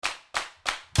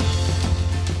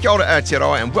Kia ora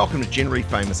Aotearoa and welcome to Generally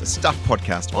Famous, a Stuff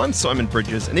podcast. I'm Simon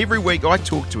Bridges and every week I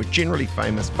talk to a generally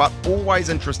famous but always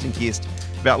interesting guest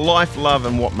about life, love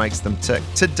and what makes them tick.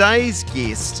 Today's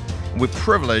guest we're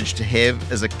privileged to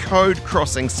have is a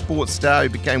code-crossing sports star who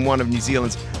became one of New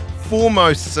Zealand's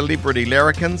foremost celebrity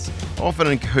larrikins, often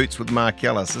in cahoots with Mark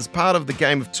Ellis. As part of the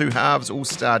Game of Two Halves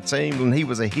all-star team, and he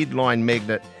was a headline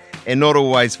magnet and not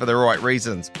always for the right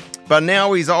reasons. But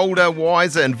now he's older,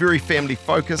 wiser and very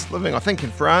family-focused, living, I think,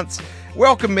 in France.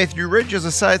 Welcome, Matthew Ridge. As I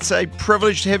say, it's a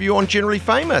privilege to have you on Generally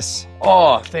Famous.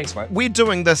 Oh, thanks, mate. We're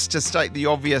doing this to state the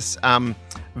obvious,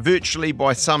 virtually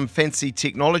by some fancy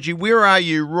technology. Where are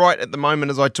you right at the moment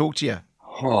as I talk to you?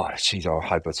 Oh, geez, I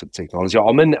hope it's with technology.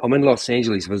 I'm in Los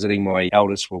Angeles visiting my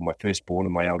firstborn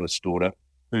and my eldest daughter,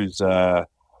 who's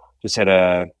just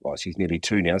had she's nearly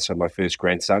 2 now, so my first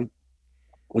grandson,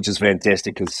 which is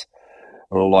fantastic because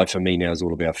life for me now is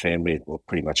all about family. Well,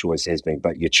 pretty much always has been,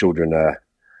 but your children are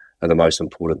the most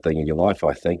important thing in your life,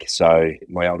 I think. So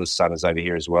my eldest son is over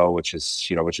here as well, which is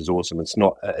awesome.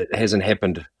 It hasn't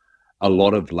happened a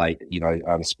lot of late,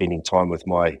 spending time with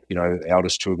my,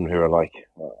 eldest children who are like,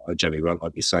 Jamie won't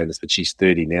like me saying this, but she's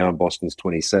 30 now and Boston's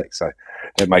 26. So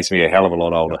that makes me a hell of a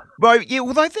lot older. Well, yeah,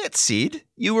 although that said,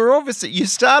 you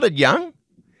started young.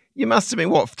 You must have been,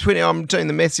 20? I'm doing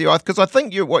the maths here, because I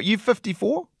think you're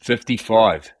 54?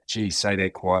 55. Geez, say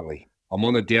that quietly. I'm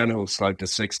on the downhill slope to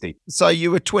 60. So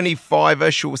you were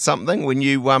 25-ish or something when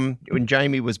when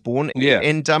Jamie was born. Yeah.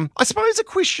 And I suppose a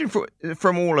question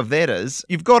from all of that is,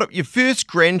 you've got your first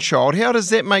grandchild. How does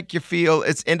that make you feel?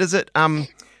 Do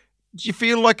you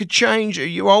feel like a change? Are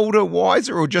you older,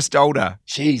 wiser, or just older?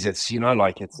 Geez, I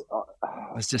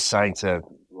was just saying to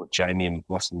Jamie and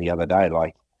Boston the other day,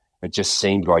 it just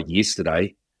seemed like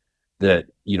yesterday that,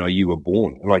 you were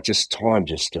born. Like, just time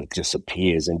just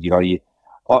disappears. And,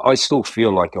 I still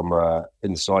feel like I'm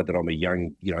inside that I'm a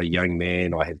young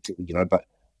man. I have,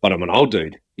 but I'm an old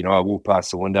dude. I walk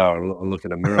past the window and I look in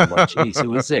the mirror. I'm like, geez,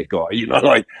 who is that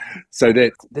guy? So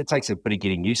that takes a bit of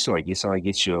getting used to, I guess. I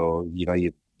guess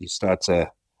you start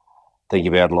to think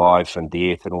about life and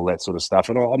death and all that sort of stuff.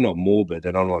 And I'm not morbid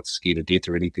and I'm not scared of death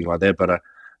or anything like that.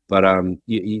 But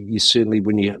you certainly,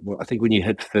 when you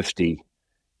hit 50,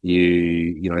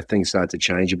 things start to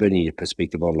change a bit and your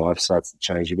perspective on life starts to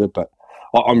change a bit. But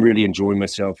I'm really enjoying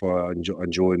myself. I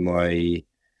enjoy my,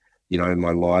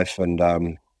 my life. And, I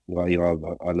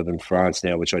live in France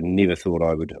now, which I never thought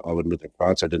I would live in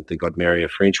France. I didn't think I'd marry a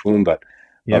French woman, but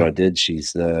I did.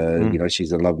 She's she's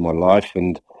the love of my life.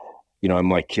 And,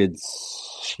 my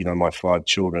kids, my 5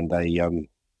 children, they, you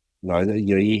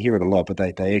hear it a lot, but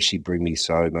they actually bring me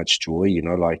so much joy,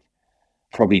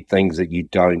 probably things that you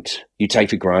take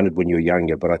for granted when you're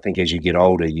younger. But I think as you get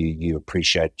older, you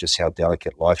appreciate just how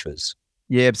delicate life is.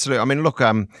 Yeah, absolutely. I mean, look,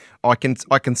 I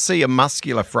can see a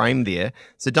muscular frame there,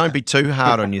 so don't be too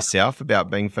hard on yourself about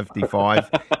being 55.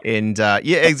 And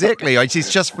yeah, exactly. She's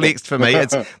just flexed for me.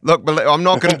 Look, I'm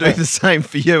not going to do the same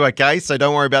for you, okay? So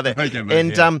don't worry about that. Okay,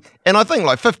 mate, and I think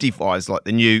 55 is like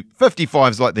the new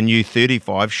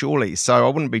 35, surely. So I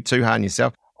wouldn't be too hard on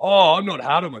yourself. Oh, I'm not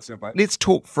hard on myself, mate. Let's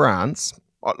talk France.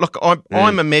 Look,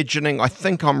 I'm imagining, I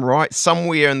think I'm right,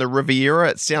 somewhere in the Riviera.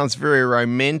 It sounds very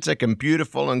romantic and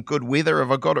beautiful and good weather.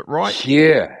 Have I got it right?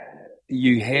 Yeah,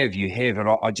 you have. And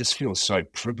I just feel so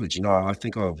privileged. I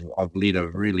think I've led a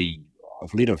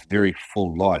very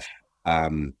full life.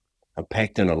 I'm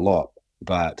packed in a lot,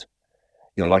 but,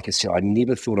 like I said, I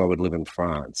never thought I would live in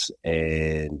France,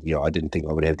 and I didn't think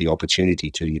I would have the opportunity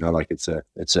to. It's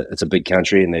a big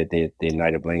country, and their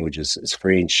native language is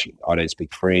French. I don't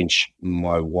speak French.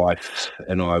 My wife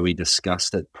and we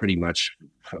discussed it pretty much.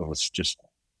 It was just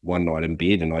one night in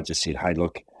bed, and I just said, "Hey,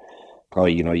 look,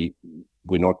 probably you're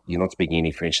not speaking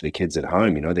any French to the kids at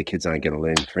home. The kids aren't going to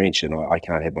learn French, and I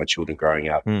can't have my children growing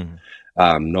up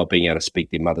not being able to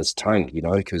speak their mother's tongue.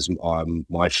 Because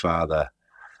my father."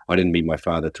 I didn't meet my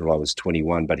father till I was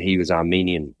 21, but he was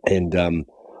Armenian, and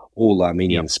all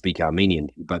Armenians speak Armenian,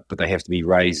 but they have to be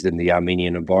raised in the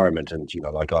Armenian environment, and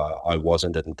I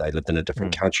wasn't, and they lived in a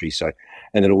different country. So,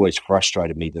 and it always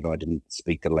frustrated me that I didn't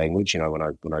speak the language.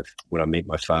 When I met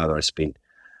my father, I spent,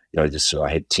 I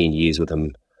had 10 years with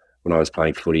him when I was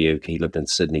playing footy. He lived in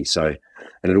Sydney, so,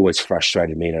 and it always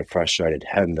frustrated me, and it frustrated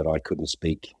him that I couldn't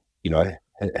speak,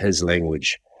 his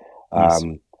language. Yes.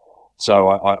 So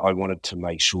I wanted to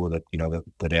make sure that,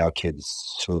 that our kids,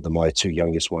 sort of my 2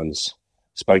 youngest ones,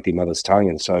 spoke their mother's tongue.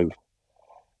 And so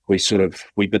we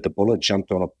bit the bullet,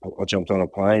 I jumped on a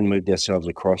plane, moved ourselves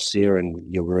across there, and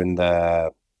we're in a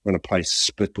place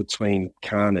split between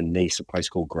Cannes and Nice, a place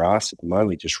called Grasse at the moment.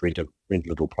 We just rent a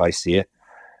little place there.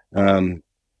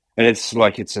 And it's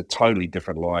like, it's a totally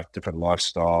different life, different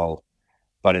lifestyle,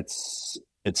 but it's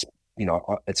it's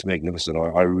magnificent.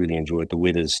 I really enjoy it. The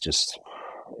weather's just,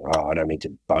 I don't mean to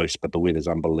boast, but the weather's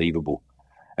unbelievable.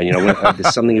 And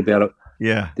there's something about it.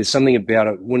 Yeah. There's something about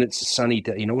it when it's sunny.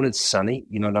 When it's sunny,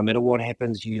 no matter what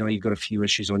happens, you've got a few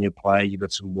issues on your plate. You've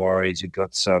got some worries. You've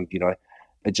got some,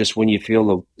 it just, when you feel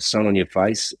the sun on your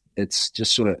face, it's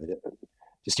just sort of,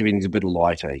 just everything's a bit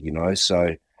lighter,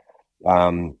 So,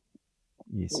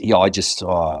 Yes. yeah, I just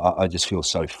feel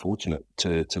so fortunate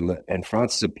to live. And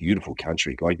France is a beautiful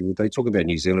country. Like, they talk about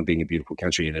New Zealand being a beautiful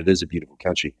country, and it is a beautiful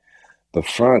country, but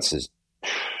France is,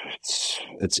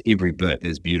 it's every bit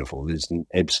as beautiful. There's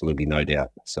absolutely no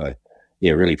doubt. So,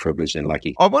 yeah, really privileged and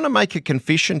lucky. I want to make a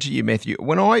confession to you, Matthew.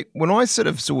 When I sort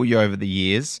of saw you over the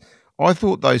years, I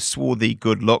thought those swarthy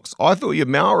good looks. I thought you're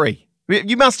Maori.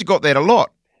 You must have got that a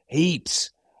lot.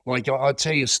 Heaps. Like, I'll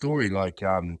tell you a story. Like,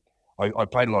 I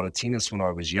played a lot of tennis when I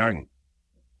was young,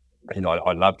 and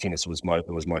I loved tennis. It was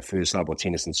my first love, or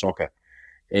tennis and soccer.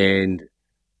 And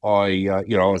I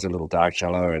was a little dark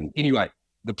shadow. And anyway,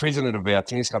 the president of our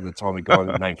tennis club at the time, a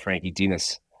guy named Frankie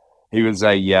Dennis, he was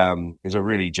a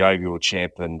really jovial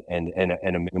chap and a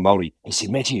Māori. He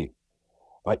said, "Matthew,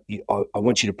 I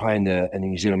want you to play in the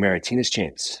New Zealand Maori Tennis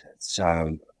Champs. It's,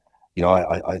 I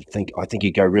think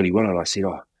you'd go really well." And I said,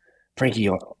 "Oh, Frankie,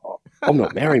 I'm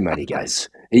not Maori, mate." He goes,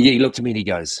 he looked at me and he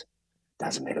goes,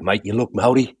 "Doesn't matter, mate. You look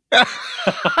Māori."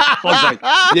 I was like,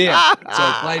 "Yeah." So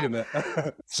I played in it.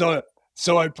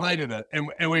 So I played in it,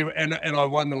 and I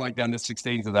won the under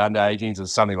 16s or the under 18s or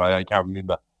something like that. I can't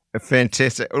remember.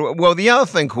 Fantastic. Well, the other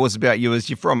thing, of course, about you is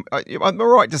you're from, am I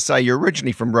right to say you're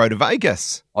originally from Rota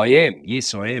Vegas? I am.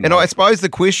 Yes, I am. And I suppose the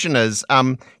question is,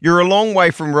 you're a long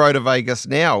way from Rota Vegas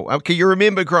now. Can you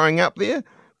remember growing up there?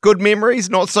 Good memories,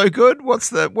 not so good? What's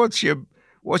your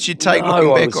take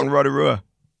looking back on Rotorua?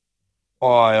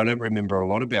 I don't remember a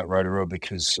lot about Rotorua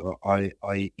because I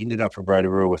ended up from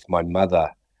Rotorua with my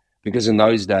mother. Because in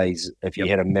those days, if you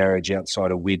had a marriage outside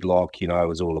of wedlock, it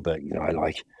was all a bit,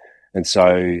 and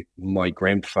so my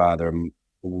grandfather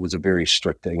was a very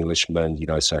strict Englishman,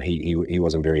 so he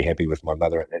wasn't very happy with my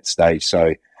mother at that stage.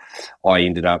 So we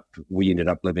ended up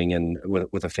living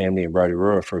with a family in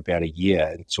Rotorua for about a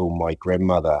year until my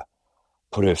grandmother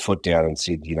put her foot down and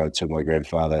said, to my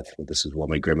grandfather, "This is what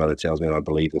my grandmother tells me, and I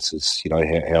believe this is,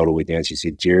 how old are we down?" She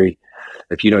said, "Jerry,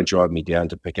 if you don't drive me down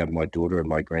to pick up my daughter and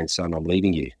my grandson, I'm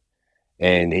leaving you."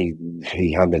 And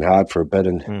he hummed and hard for a bit,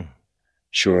 and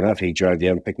sure enough, he drove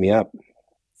down and picked me up.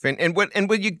 And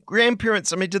were your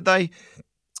grandparents, did they,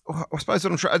 I suppose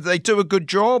what I'm trying, did they do a good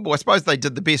job? Or I suppose they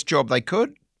did the best job they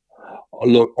could?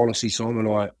 Look, honestly, Simon,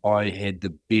 I had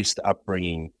the best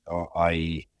upbringing.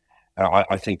 I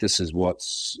think this is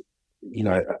what's,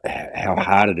 how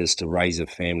hard it is to raise a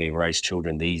family and raise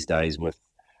children these days with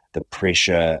the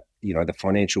pressure, the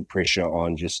financial pressure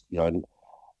on just,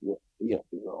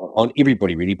 on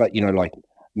everybody really, but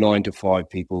 9 to 5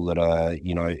 people that are,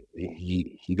 you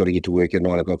got to get to work at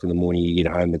 9 o'clock in the morning, you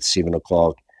get home at 7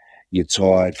 o'clock, you're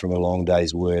tired from a long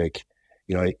day's work,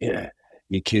 your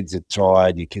kids are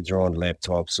tired, your kids are on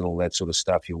laptops and all that sort of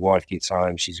stuff, your wife gets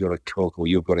home, she's got to cook, or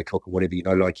you've got to cook, or whatever,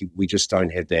 we just don't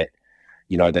have that,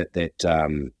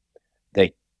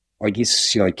 that I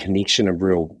guess, connection of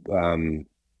real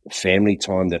family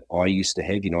time that I used to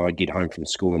have. I'd get home from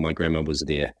school and my grandma was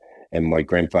there and my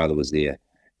grandfather was there.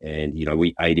 And,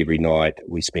 we ate every night.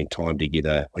 We spent time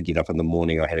together. I'd get up in the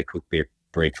morning. I had a quick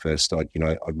breakfast. I'd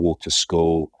walk to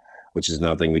school, which is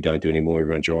another thing we don't do anymore.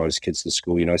 Everyone drives kids to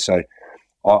school, So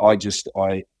I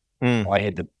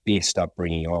had the best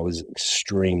upbringing. I was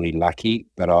extremely lucky,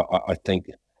 but I think,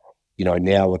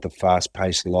 now with the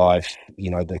fast-paced life,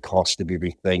 the cost of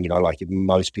everything,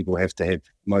 most people have to have,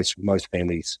 most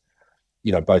families,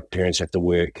 both parents have to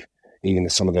work. Even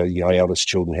some of the eldest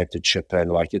children have to chip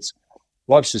in.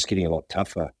 Life's just getting a lot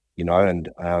tougher, and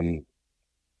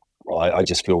I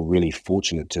just feel really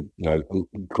fortunate to,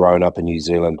 growing up in New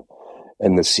Zealand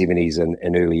in the 70s and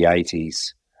early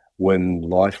 80s when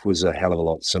life was a hell of a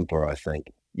lot simpler, I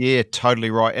think. Yeah, totally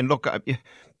right. And look,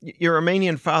 you're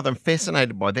Armenian father. I'm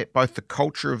fascinated by that, both the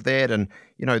culture of that and,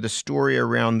 the story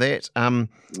around that.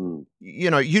 You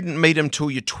didn't meet him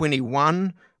till you're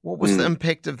 21. What was the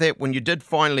impact of that when you did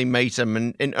finally meet him?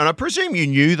 And I presume you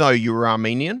knew, though, you were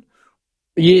Armenian?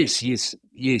 Yes.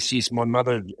 My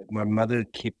mother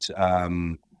kept,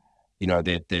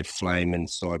 that flame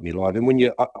inside me alive.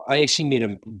 And I actually met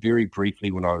him very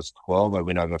briefly when I was 12. I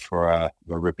went over I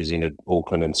represented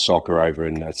Auckland in soccer over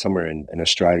in somewhere in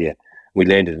Australia. We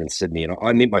landed in Sydney, and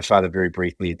I met my father very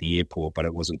briefly at the airport, but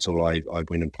it wasn't until I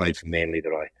went and played for Manly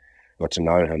that got to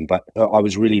know him. But I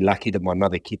was really lucky that my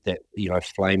mother kept that,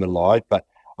 flame alive. But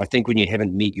I think when you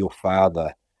haven't met your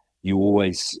father, you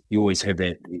always have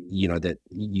that, that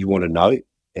you want to know,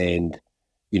 and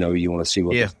you want to see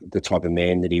what the type of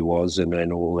man that he was,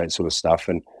 and all that sort of stuff.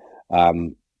 And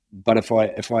but if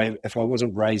I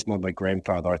wasn't raised by my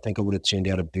grandfather, I think I would have turned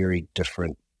out a very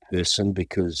different person,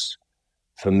 because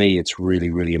for me it's really,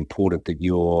 really important that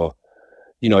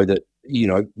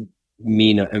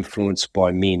men are influenced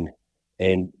by men,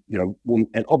 and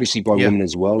and obviously by women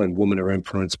as well, and women are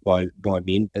influenced by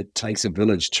men. It takes a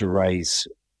village to raise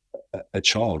a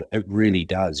child. It really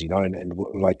does, and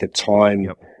like the time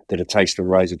that it takes to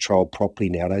raise a child properly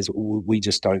nowadays, we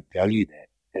just don't value that,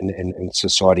 and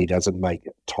society doesn't make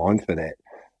time for that,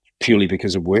 purely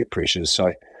because of work pressures.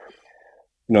 So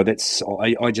that's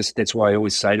why I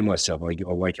always say to myself, I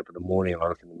wake up in the morning and I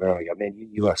look in the mirror and I go, man,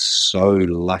 you are so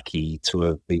lucky to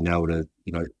have been able to,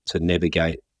 to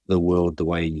navigate the world the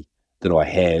way that I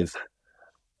have.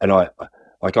 And I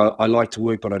like to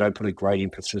work, but I don't put a great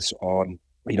emphasis on,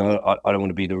 I don't want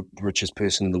to be the richest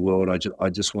person in the world. I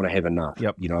just want to have enough.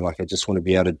 Yep. I just want to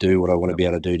be able to do what I want to be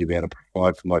able to do, to be able to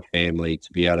provide for my family,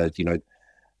 to be able to,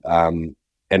 and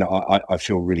I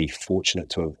feel really fortunate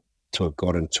to have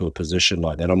got into a position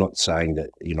like that. I'm not saying that,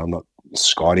 I'm not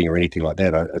skiding or anything like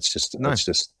that. I just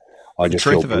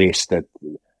feel blessed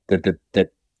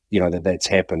that's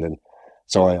happened. And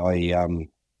so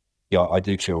I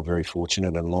do feel very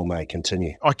fortunate, and long may it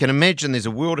continue. I can imagine there's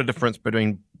a world of difference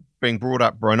between being brought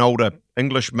up by an older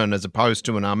Englishman as opposed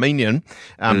to an Armenian.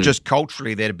 Just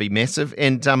culturally, that'd be massive.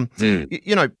 And, I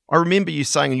remember you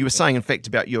saying, and you were saying, in fact,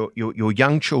 about your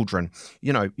young children,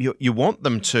 you want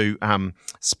them to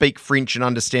speak French and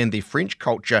understand their French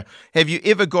culture. Have you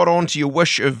ever got on to your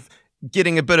wish of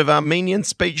getting a bit of Armenian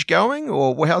speech going,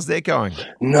 or how's that going?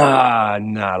 Nah,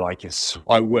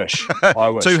 I wish.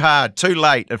 Too hard, too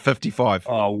late at 55.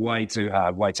 Oh, way too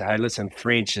hard, way too hard. Listen,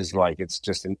 French is it's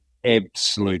just an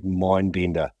absolute mind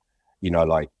bender.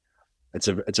 It's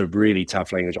a really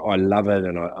tough language. I love it,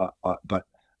 and but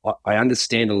I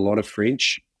understand a lot of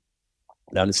French.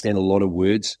 I understand a lot of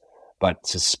words, but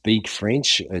to speak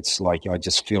French, it's I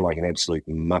just feel like an absolute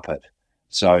muppet.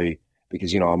 So,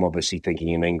 because I'm obviously thinking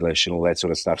in English and all that sort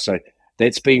of stuff. So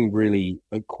that's been really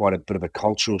quite a bit of a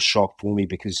cultural shock for me,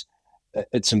 because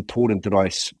it's important that I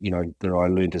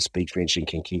learn to speak French and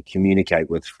can communicate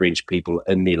with French people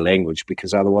in their language,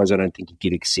 because otherwise I don't think you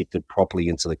get accepted properly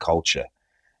into the culture,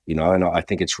 and I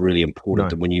think it's really important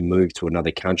that when you move to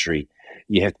another country,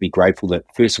 you have to be grateful that,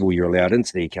 first of all, you're allowed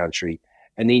into their country,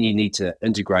 and then you need to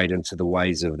integrate into the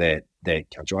ways of that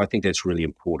country. I think that's really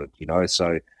important,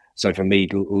 So for me,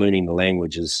 learning the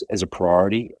language is a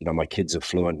priority. My kids are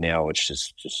fluent now, which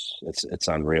is just it's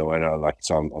unreal, and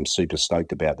so I'm super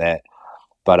stoked about that.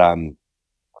 But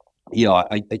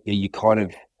you kind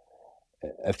of,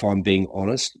 if I'm being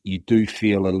honest, you do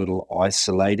feel a little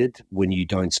isolated when you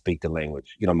don't speak the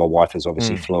language. My wife is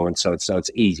obviously fluent, so it's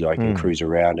easy. I can cruise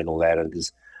around and all that.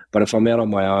 But if I'm out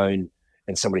on my own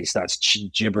and somebody starts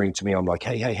gibbering to me, I'm like,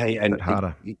 hey, and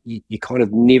you kind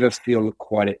of never feel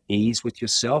quite at ease with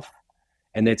yourself,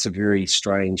 and that's a very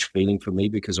strange feeling for me,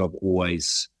 because I've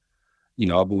always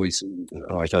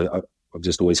I've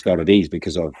just always felt at ease,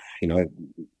 because I've,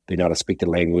 been able to speak the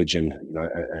language, and,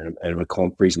 and I'm a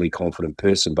reasonably confident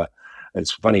person. But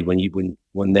it's funny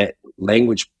when that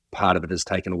language part of it is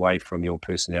taken away from your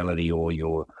personality or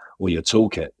your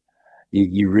toolkit,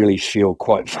 you really feel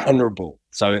quite vulnerable.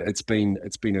 So it's been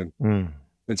an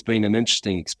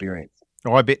interesting experience.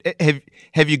 Oh, I bet.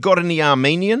 Have you got any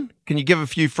Armenian? Can you give a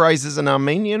few phrases in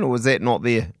Armenian, or is that not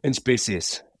there? In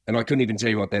species. And I couldn't even tell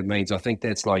you what that means. I think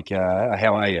that's how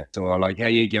are you? So how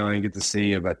you going? Good to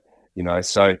see you. But,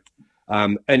 so,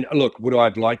 and look, would I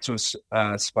have liked to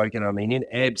have spoken Armenian?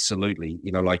 Absolutely.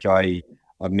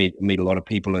 I've met a lot of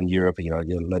people in Europe.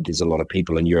 There's a lot of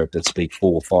people in Europe that speak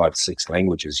 4, 5, 6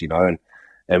 languages,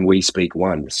 and we speak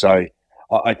one. So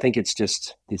I think it's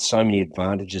just, there's so many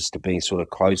advantages to being sort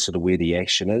of closer to where the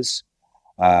action is.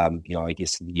 I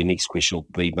guess your next question will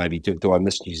be maybe, do I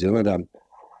miss New Zealand?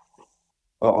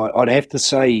 I'd have to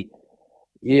say,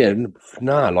 I'm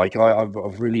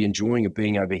really enjoying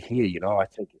being over here. I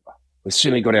think we've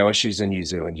certainly got our issues in New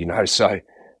Zealand, so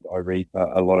I read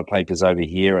a lot of papers over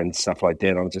here and stuff like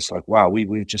that. I'm just like, wow,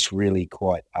 we're just really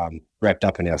quite wrapped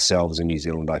up in ourselves in New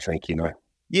Zealand, I think,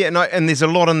 Yeah, no, and there's a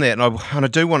lot in that, and I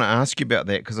do want to ask you about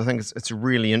that, because I think it's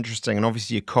really interesting, and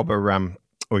obviously your cobber,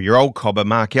 or your old cobber,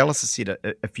 Mark Ellis, has said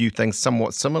a few things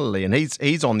somewhat similarly, and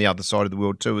he's on the other side of the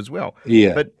world too as well.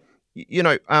 Yeah. But,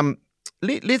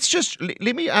 let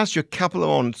me ask you a couple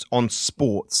on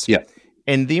sports. Yeah.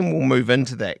 and then we'll move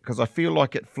into that because I feel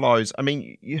like it flows. I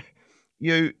mean, you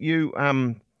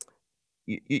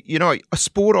know, a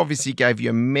sport obviously gave you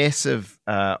a massive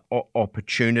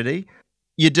opportunity.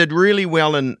 You did really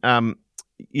well in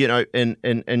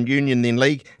Union then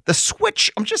League. The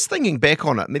switch, I'm just thinking back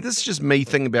on it. I mean, this is just me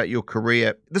thinking about your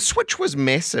career. The switch was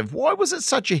massive. Why was it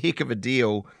such a heck of a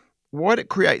deal? Why did it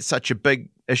create such a big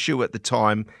issue at the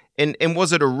time? And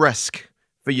was it a risk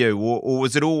for you, or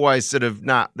was it always sort of,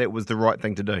 that was the right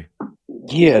thing to do?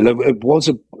 Yeah, look, it was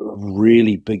a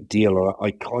really big deal. I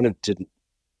kind of didn't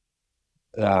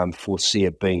foresee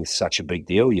it being such a big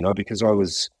deal, because I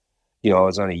was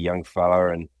only a young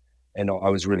fella and I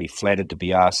was really flattered to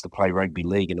be asked to play rugby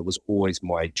league, and it was always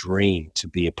my dream to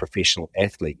be a professional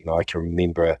athlete. I can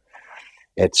remember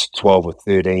at 12 or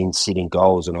 13 setting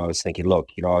goals, and I was thinking, look,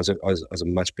 I was a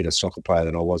much better soccer player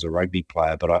than I was a rugby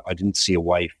player, but I didn't see a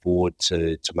way forward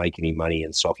to make any money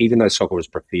in soccer. Even though soccer was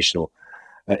professional,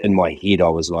 in my head I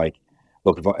was like,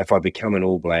 look, if I become an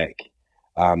All Black,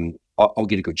 I'll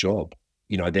get a good job.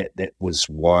 That was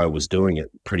why I was doing it,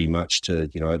 pretty much to,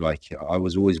 I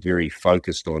was always very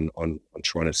focused on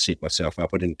trying to set myself up.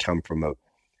 I didn't come from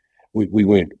we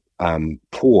weren't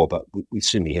poor, but we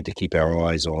certainly had to keep our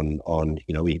eyes on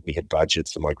we had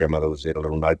budgets, and my grandmother was at a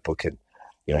little notebook and,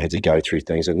 had to go through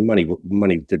things, and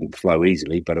money didn't flow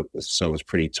easily, but it was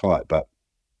pretty tight. But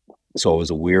so I was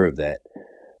aware of that.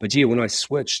 But yeah, when I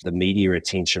switched, the media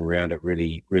attention around it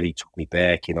really, really took me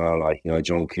back.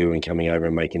 John Kirwan coming over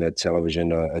and making a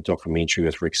documentary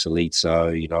with Rick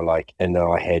Solizzo, and then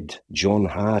I had John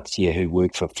Hart here, who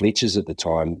worked for Fletcher's at the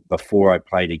time. Before I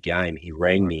played a game, he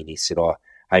rang me and he said,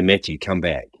 hey, Matthew, come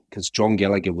back. Because John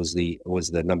Gallagher was the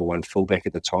number one fullback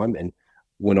at the time. And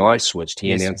when I switched,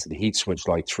 he announced that he'd switched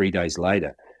like 3 days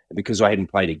later. And because I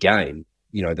hadn't played a game,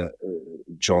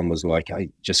 John was like, hey,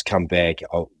 just come back.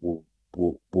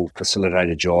 We'll facilitate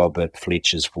a job at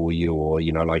Fletcher's for you, or,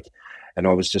 and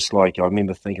I was just like, I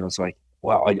remember thinking, I was like,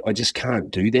 wow, I just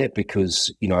can't do that because,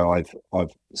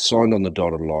 I've signed on the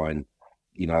dotted line,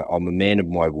 I'm a man of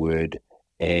my word,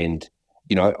 and,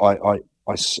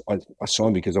 I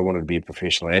signed because I wanted to be a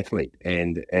professional athlete,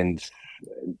 and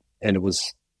it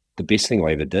was the best thing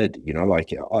I ever did.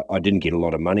 I didn't get a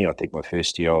lot of money. I think my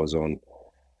first year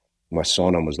my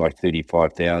sign-on was like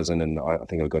 $35,000, and I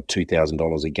think I got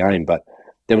 $2,000 a game. But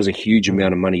that was a huge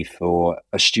amount of money for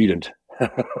a student.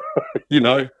 That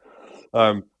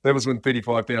was when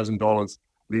 $35,000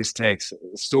 less tax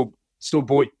still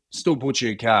bought you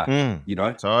a car.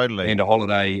 Totally, and a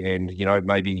holiday, and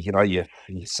maybe you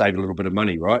saved a little bit of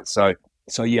money, right?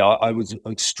 So yeah, I was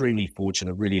extremely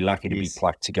fortunate, really lucky to be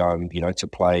plucked to go and to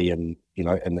play, and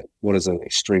and what is an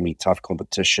extremely tough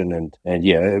competition, and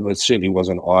yeah, it certainly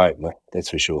wasn't eye-opener, that's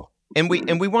for sure. And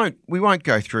we won't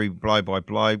go through blow by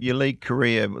blow. Your league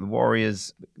career with the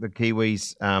Warriors, the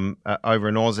Kiwis, over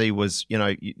in Aussie was,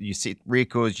 you set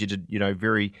records. You did, you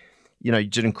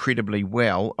did incredibly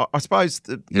well. I suppose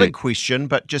the big question,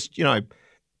 but just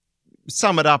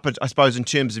sum it up, I suppose, in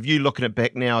terms of you looking at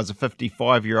back now as a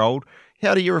 55-year-old.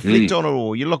 How do you reflect on it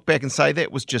all? You look back and say,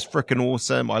 that was just freaking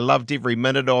awesome. I loved every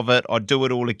minute of it. I'd do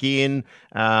it all again.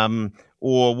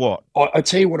 Or what? I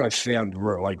tell you what I found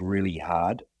really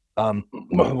hard.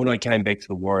 When I came back to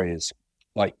the Warriors,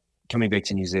 coming back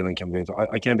to New Zealand,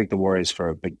 I came back to the Warriors for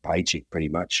a big paycheck pretty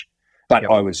much. But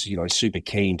I was, super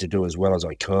keen to do as well as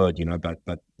I could,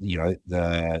 but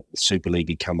the Super League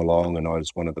had come along, and I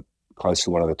was close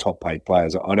to one of the top paid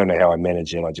players. I don't know how I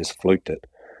managed it. I just fluked it.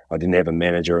 I didn't have a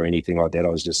manager or anything like that.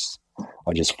 I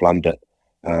just flummed it.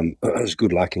 It was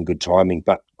good luck and good timing.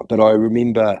 But I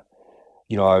remember,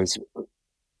 I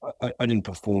didn't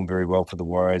perform very well for the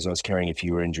Warriors. I was carrying a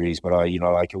few injuries, but I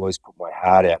always put my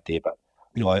heart out there. But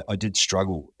I did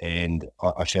struggle, and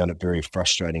I found it very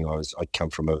frustrating. I'd come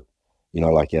from a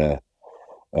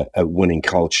winning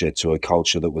culture to a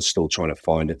culture that was still trying to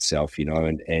find itself,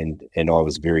 and I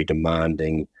was very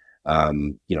demanding,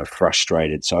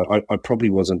 frustrated. So I probably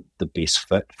wasn't the best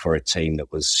fit for a team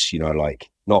that was,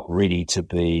 not ready to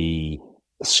be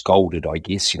scolded, I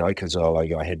guess, because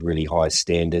I had really high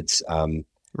standards.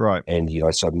 Right. And,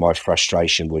 so my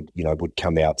frustration would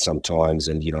come out sometimes,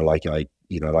 and,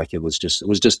 it was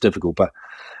just difficult. But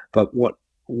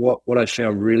what I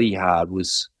found really hard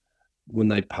was when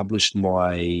they published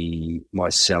my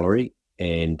salary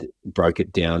and broke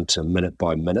it down to minute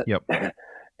by minute. Yep.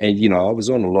 And, I was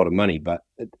on a lot of money, but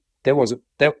that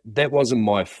wasn't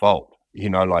my fault,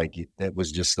 that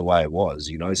was just the way it was,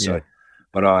 so,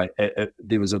 but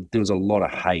there was a lot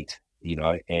of hate,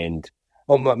 and,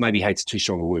 maybe hate's too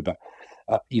strong a word, but,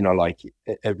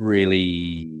 it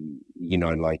really,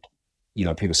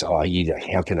 people say, "Oh,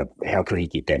 how could he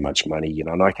get that much money?"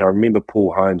 And I can remember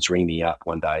Paul Holmes ringing me up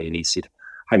one day, and he said,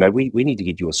 "Hey, mate, we need to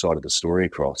get your side of the story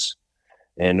across."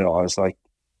 And I was like,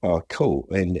 "Oh, cool."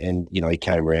 And he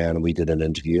came around and we did an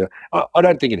interview. I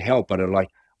don't think it helped, but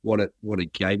what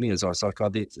it gave me is I was like, "Oh,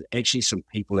 there's actually some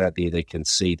people out there that can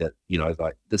see that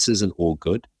like this isn't all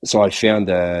good." So I found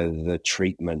the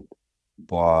treatment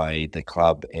by the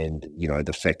club, and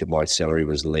the fact that my salary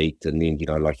was leaked, and then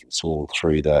like it's all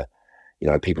through the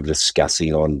people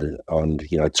discussing on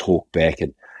talk back,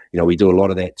 and we do a lot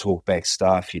of that talk back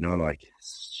stuff, like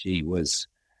gee whiz,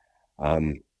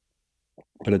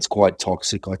 but it's quite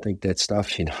toxic, I think, that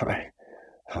stuff.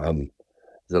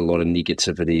 There's a lot of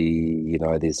negativity,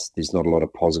 there's not a lot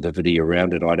of positivity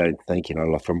around it, I don't think,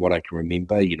 from what I can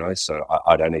remember, so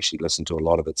I don't actually listen to a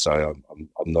lot of it, so I'm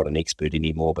not an expert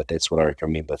anymore, but that's what I can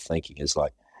remember thinking is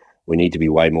like, we need to be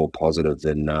way more positive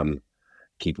than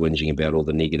keep whinging about all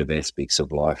the negative aspects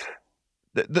of life.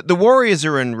 The Warriors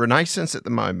are in renaissance at the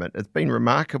moment. It's been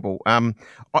remarkable. I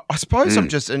suppose I'm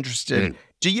just interested.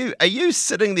 Are you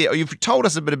sitting there? You've told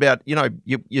us a bit about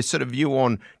your sort of view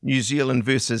on New Zealand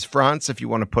versus France, if you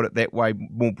want to put it that way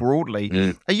more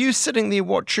broadly. Are you sitting there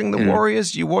watching the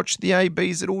Warriors? Do you watch the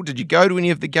ABs at all? Did you go to any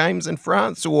of the games in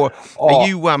France, or are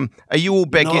you all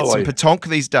baguettes and pétanque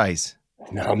these days?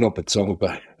 No, I'm not pétanque,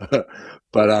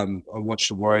 but I watched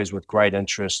the Warriors with great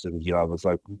interest, and I was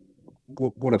like,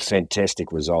 what a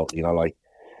fantastic result, and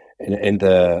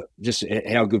just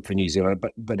how good for New Zealand,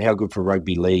 but how good for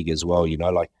rugby league as well,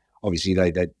 like obviously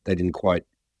they didn't quite,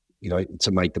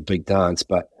 to make the big dance,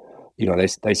 but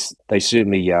they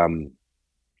certainly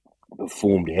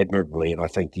performed admirably, and I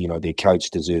think their coach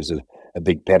deserves a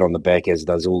big pat on the back, as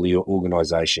does all the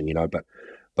organisation, but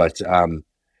what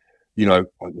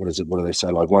is it? What do they say?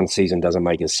 Like, one season doesn't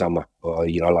make a summer, or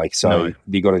so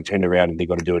they got to turn around and they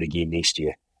got to do it again next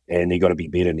year. And they've got to be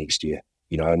better next year,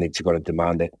 and they've got to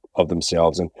demand that of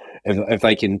themselves. And if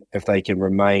they can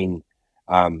remain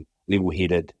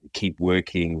level-headed, keep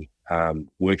working,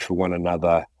 work for one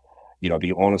another,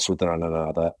 be honest with one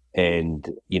another, and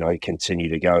continue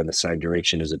to go in the same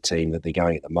direction as a team that they're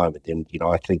going at the moment, then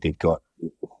I think they've got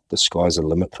the sky's the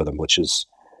limit for them, which is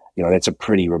that's a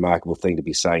pretty remarkable thing to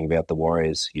be saying about the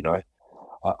Warriors.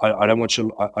 I don't watch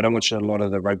a lot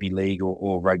of the rugby league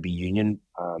or rugby union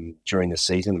during the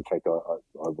season. In fact, I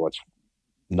watch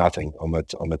nothing. I'm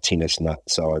a tennis nut,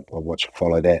 so I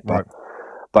follow that. Right.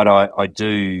 But I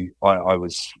do. I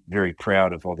was very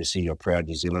proud of, obviously, a proud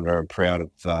New Zealander, and proud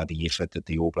of the effort that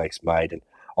the All Blacks made, and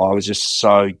I was just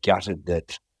so gutted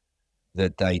that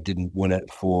they didn't win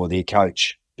it for their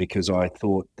coach, because I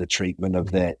thought the treatment of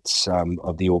that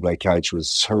of the All Black coach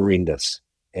was horrendous,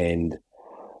 and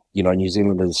New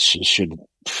Zealanders should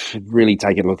really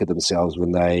take a look at themselves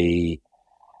when they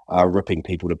are ripping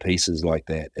people to pieces like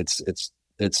that. It's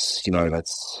that's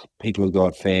people have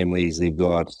got families, they've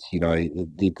got to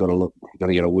go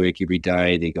to work every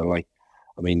day. They've got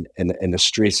and the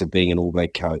stress of being an All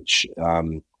Black coach,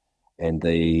 and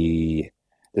the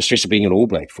stress of being an All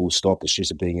Black, full stop. The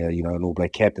stress of being an All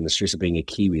Black captain. The stress of being a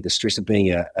Kiwi. The stress of being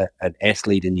an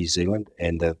athlete in New Zealand,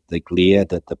 and the glare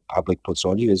that the public puts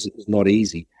on you is not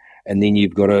easy. And then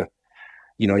you've got to,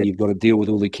 deal with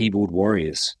all the keyboard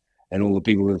warriors and all the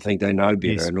people that think they know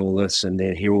better, and all this, and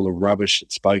then hear all the rubbish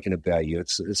that's spoken about you.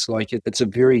 It's like it's a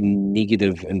very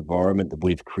negative environment that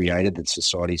we've created, that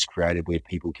society's created, where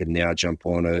people can now jump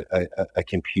on a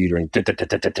computer and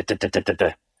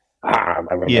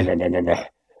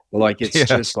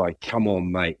just like, come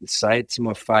on, mate, say it to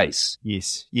my face.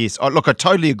 Yes. Look, I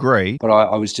totally agree. But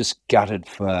I was just gutted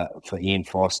for Ian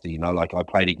Foster. I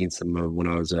played against him when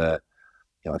I was I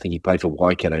think he played for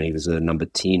Waikato, and he was a number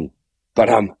 10. But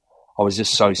I was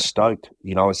just so stoked.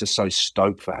 I was just so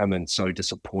stoked for him, and so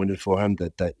disappointed for him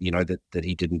that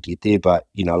he didn't get there. But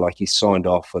he signed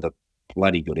off with a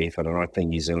bloody good effort, and I think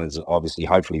New Zealand's obviously,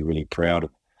 hopefully, really proud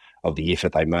of the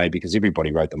effort they made, because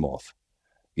everybody wrote them off.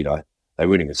 They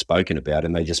weren't even spoken about,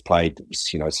 and they just played,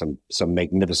 some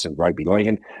magnificent rugby.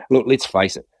 And look, let's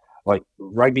face it,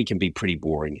 rugby can be pretty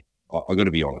boring. I've got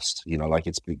to be honest,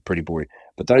 it's pretty boring.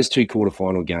 But those two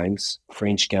quarterfinal games,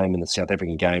 French game and the South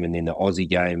African game, and then the Aussie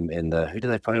game and who do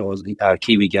they play?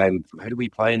 Kiwi game. Who do we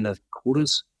play in the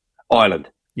quarters? Ireland.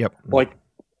 Yep.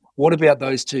 What about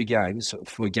those two games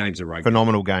for games of rugby?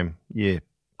 Phenomenal game. Yeah.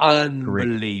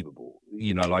 Unbelievable.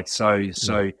 Correct.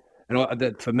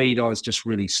 And for me, I was just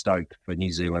really stoked for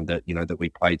New Zealand that we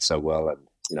played so well,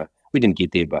 and we didn't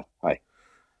get there, but hey,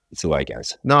 it's the way it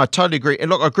goes. No, I totally agree. And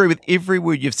look, I agree with every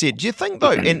word you've said. Do you think,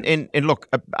 though, and look,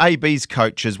 AB's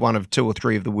coach is one of 2 or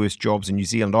 3 of the worst jobs in New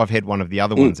Zealand. I've had one of the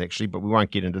other ones, actually, but we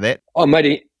won't get into that. Oh,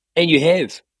 mate, and you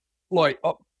have. like,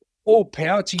 all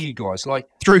power to you guys. Like,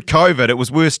 through COVID, it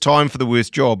was worst time for the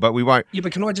worst job, but we won't. Yeah,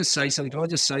 but can I just say something? Can I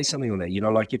just say something on that? You know,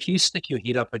 like if you stick your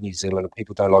head up in New Zealand and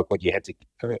people don't like what you had to,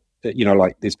 you know,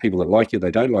 like there's people that like you,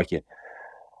 they don't like you.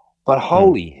 But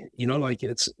holy, you know, like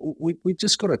we've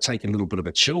just got to take a little bit of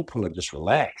a chill pill and just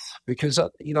relax, because,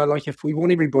 you know, like if we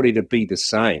want everybody to be the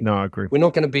same, No, I agree. we're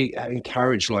not going to be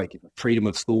encouraged like freedom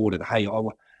of thought and, hey,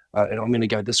 and I'm going to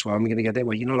go this way, I'm going to go that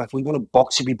way. You know, like we want to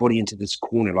box everybody into this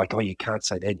corner, like, oh, you can't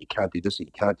say that, you can't do this, you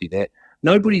can't do that.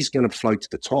 Nobody's going to float to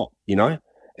the top, you know?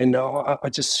 And I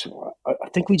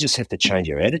think we just have to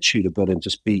change our attitude a bit and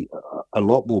just be a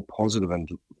lot more positive and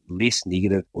less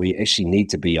negative. We actually need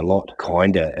to be a lot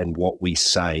kinder in what we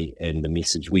say and the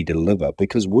message we deliver,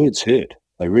 because words hurt.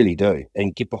 They really do.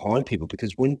 And get behind people,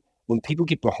 because when people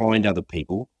get behind other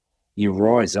people, you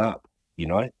rise up, you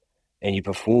know, and you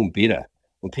perform better.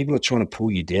 When people are trying to pull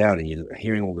you down and you're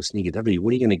hearing all this negativity, what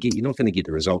are you going to get? You're not going to get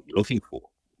the result you're looking for.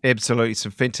 Absolutely.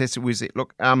 Some fantastic words there.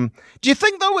 Look, do you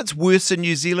think, though, it's worse in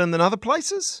New Zealand than other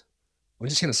places? I'm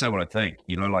just going to say what I think.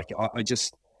 You know, like I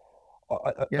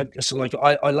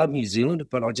love New Zealand,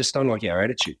 but I just don't like our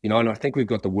attitude. You know, and I think we've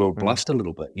got the world bluffed a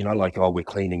little bit. You know, like, oh, we're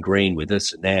clean and green, we're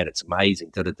this and that, it's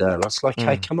amazing, da da da. And I was like,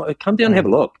 hey, come down and have a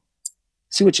look.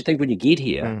 See what you think when you get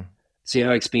here. See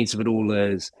how expensive it all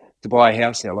is to buy a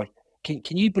house now. Like,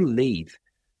 can you believe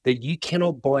that you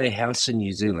cannot buy a house in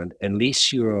New Zealand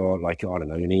unless you're like, I don't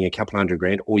know, you need a couple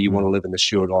 $100,000, or you want to live in the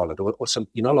Stewart Island or some,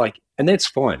 you know, like, and that's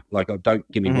fine. Like, don't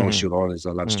get me wrong, Stewart Island, I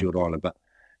love Stewart Island, but,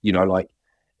 you know, like,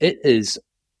 it is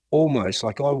almost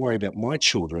like I worry about my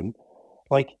children,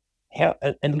 like, how,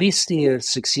 unless they're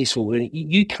successful,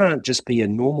 you can't just be a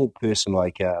normal person,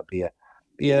 like, be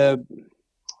a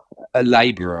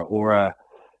labourer or a,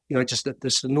 you know, just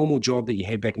this normal job that you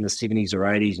had back in the 70s or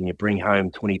 80s, and you bring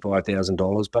home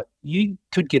 $25,000, but you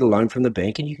could get a loan from the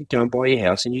bank and you could go and buy your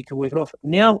house and you could work it off.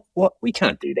 Now, what? We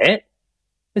can't do that.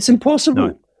 It's impossible.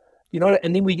 No. You know,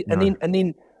 and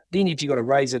then then if you got to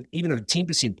raise it, even a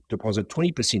 10% deposit,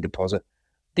 20% deposit,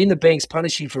 then the banks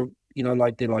punish you for, you know,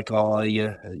 like they're like, oh,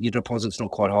 your deposit's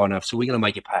not quite high enough, so we're going to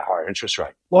make you pay a higher interest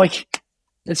rate. Like,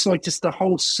 it's like just the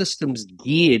whole system's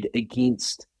geared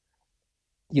against,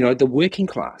 you know, the working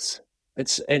class.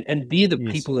 It's and they're the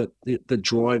people that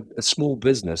drive a small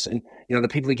business, and, you know, the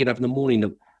people that get up in the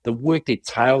morning, that work their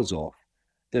tails off,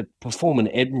 that perform an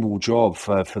admirable job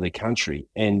for the country.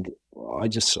 And I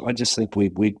just think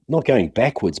we're not going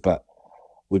backwards, but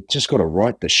we've just got to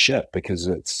right the ship, because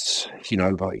it's, you know,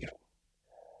 like,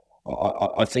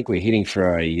 I think we're heading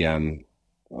for a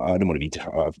I don't want to be,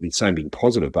 I've been saying being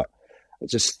positive, but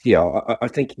I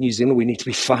think New Zealand, we need to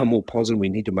be far more positive. We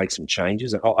need to make some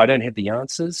changes. I don't have the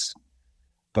answers,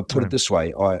 but put it this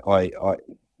way,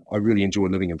 I really enjoy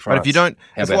living in France. But if you don't,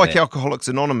 it's like Alcoholics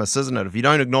Anonymous, isn't it? If you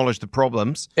don't acknowledge the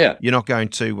problems, you're not going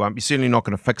to. You're certainly not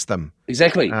going to fix them.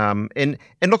 Exactly. And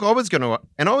look, I was going to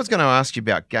ask you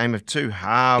about Game of Two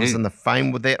Halves and the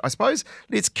fame with that. I suppose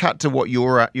let's cut to what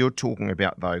you're talking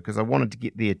about, though, because I wanted to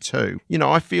get there too. You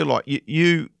know, I feel like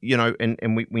you know,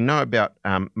 and we know about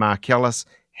Mark Ellis,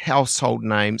 household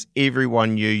names.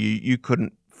 Everyone knew you. You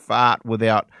couldn't fart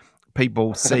without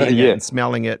people seeing it and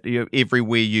smelling it, you know,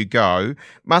 everywhere you go.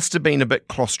 Must have been a bit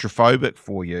claustrophobic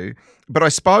for you. But I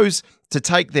suppose to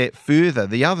take that further,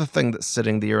 the other thing that's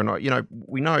sitting there, and, you know,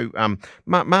 we know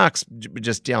Mark's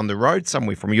just down the road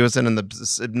somewhere from you, is in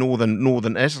the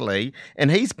northern Italy,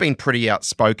 and he's been pretty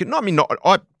outspoken. I mean,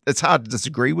 it's hard to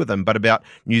disagree with him, but about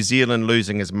New Zealand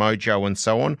losing his mojo and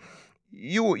so on.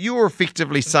 You're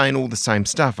effectively saying all the same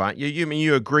stuff, aren't you?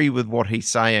 You agree with what he's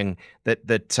saying, that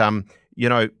you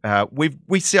know,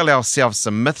 we sell ourselves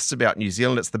some myths about New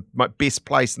Zealand. It's the best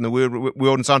place in the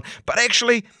world and so on. But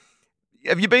actually,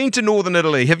 have you been to northern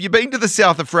Italy? Have you been to the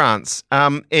south of France?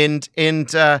 And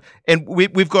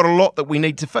we've got a lot that we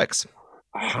need to fix.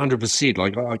 100%.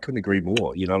 Like, I couldn't agree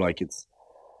more. You know, like, it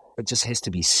just has to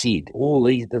be said. All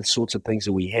the sorts of things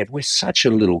that we have. We're such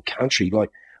a little country.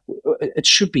 Like, it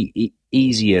should be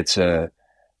easier to,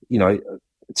 you know,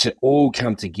 to all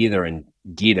come together and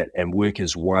get it and work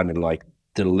as one, and like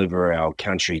deliver our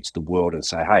country to the world and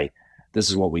say, hey,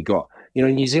 this is what we got. You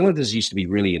know, New Zealanders used to be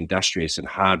really industrious and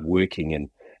hardworking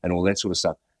and all that sort of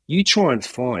stuff. You try and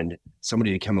find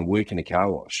somebody to come and work in a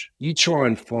car wash. You try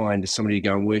and find somebody to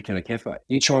go and work in a cafe.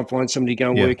 You try and find somebody to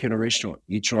go and work in a restaurant.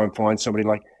 You try and find somebody,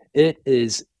 like, it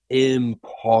is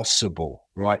impossible,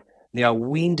 right? Now,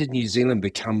 when did New Zealand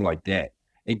become like that?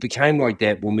 It became like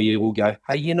that when we all go,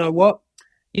 hey, you know what?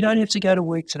 You don't have to go to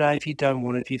work today if you don't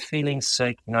want it. If you're feeling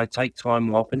sick, you know, take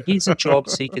time off. And here's a job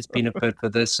seekers benefit for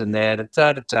this and that, and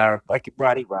da-da-da, like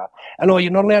righty-rah. And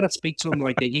you're not allowed to speak to them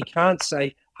like that. You can't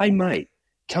say, hey, mate,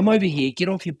 come over here, get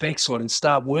off your backside and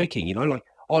start working. You know, like,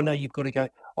 oh, no, you've got to go.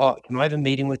 Oh, can I have a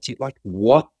meeting with you? Like,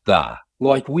 what the?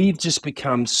 Like, we've just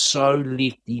become so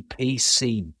lefty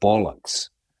PC bollocks.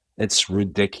 It's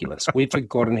ridiculous. We've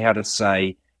forgotten how to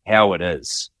say how it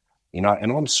is. You know,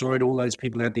 and I'm sorry to all those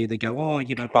people out there that go, oh,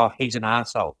 you know, oh, he's an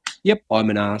arsehole. Yep, I'm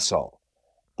an arsehole.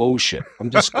 Bullshit. I'm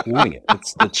just calling it.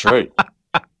 It's the truth.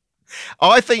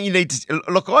 I think you need to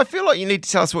look. I feel like you need to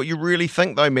tell us what you really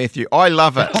think, though, Matthew. I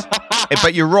love it,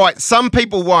 but you're right. Some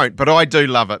people won't, but I do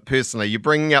love it personally. You're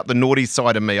bringing out the naughty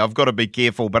side of me. I've got to be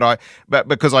careful, but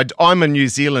because I'm in New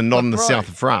Zealand, not in the south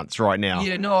of France right now.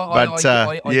 Yeah, no, I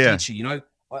get you. You know,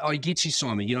 I get you,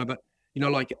 Simon. You know, but you know,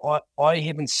 like I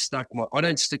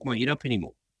don't stick my head up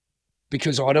anymore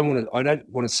because I don't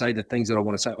want to say the things that I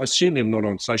want to say. I certainly am not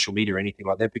on social media or anything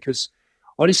like that because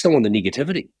I just don't want the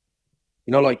negativity.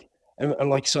 You know, like. And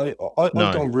like, so I've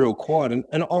gone real quiet and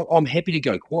I'm happy to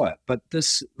go quiet. But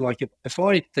this, like, if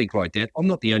I think like that, I'm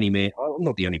not the only man. I'm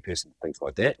not the only person that thinks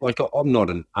like that. Like, I'm not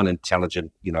an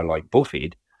unintelligent, you know, like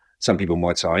bullhead. Some people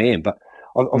might say I am, but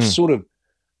I've sort of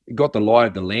got the lie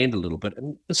of the land a little bit.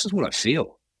 And this is what I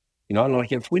feel. You know,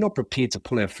 like, if we're not prepared to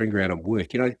pull our finger out and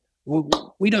work, you know,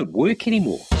 we don't work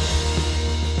anymore.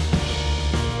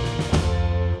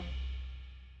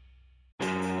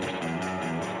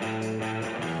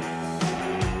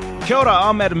 Kia ora,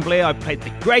 I'm Adam Blair. I played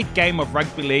the great game of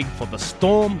rugby league for the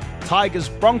Storm, Tigers,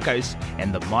 Broncos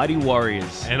and the Mighty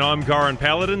Warriors. And I'm Goran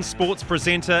Paladin, sports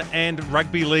presenter and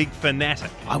rugby league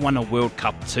fanatic. I won a World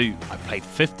Cup too. I played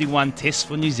 51 tests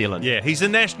for New Zealand. Yeah, he's a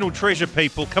national treasure,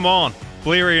 people. Come on.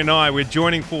 Blairy and I, we're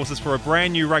joining forces for a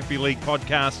brand new rugby league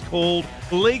podcast called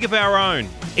League of Our Own.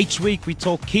 Each week we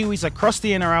talk Kiwis across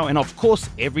the NRL and of course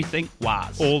everything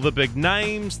was. All the big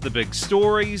names, the big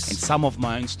stories. And some of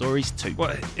my own stories too.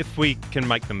 Well, if we can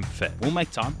make them fit. We'll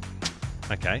make time.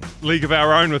 Okay. League of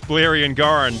Our Own with Blairy and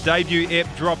Goran. Debut ep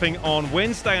dropping on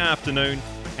Wednesday afternoon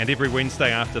and every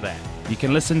Wednesday after that. You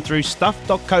can listen through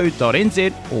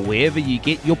stuff.co.nz or wherever you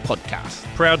get your podcast.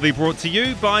 Proudly brought to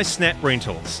you by Snap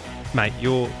Rentals. Mate,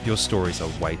 your stories are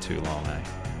way too long, eh?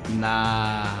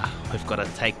 Nah, we've got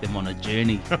to take them on a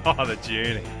journey. Oh, the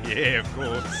journey. Yeah, of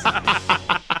course.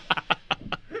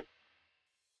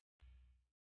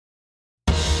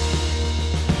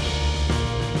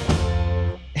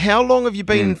 How long have you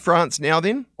been in France now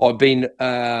then? I've been,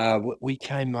 we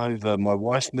came over, my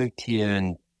wife moved here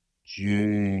in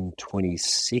June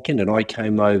 22nd and I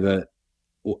came over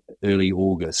early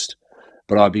August.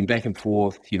 But I've been back and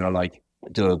forth, you know, like,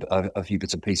 do a few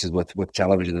bits and pieces with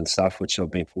television and stuff, which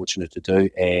I've been fortunate to do.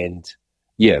 And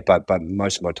yeah, but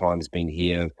most of my time has been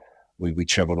here. We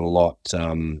traveled a lot.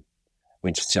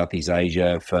 Went to Southeast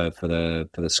Asia for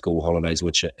the school holidays,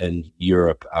 which in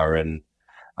Europe are in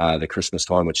the Christmas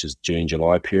time, which is June,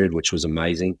 July period, which was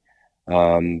amazing.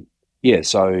 So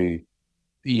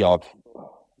yeah,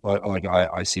 like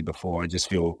I said before, I just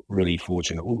feel really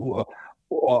fortunate.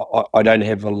 I don't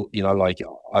have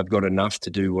I've got enough to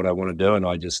do what I want to do, and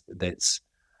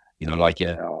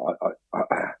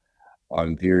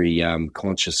I'm very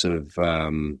conscious of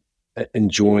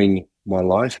enjoying my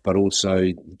life, but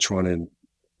also trying to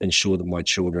ensure that my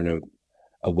children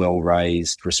are well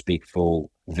raised,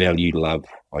 respectful, valued, love.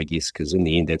 I guess because in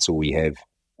the end, that's all we have.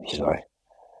 You know,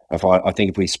 I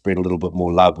think if we spread a little bit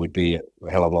more love, we'd be a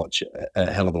hell of a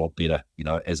lot better. You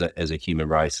know, as a human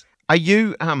race. Are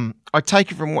you, I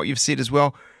take it from what you've said as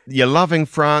well, you're loving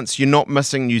France, you're not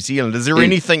missing New Zealand. Is there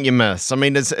anything you miss? I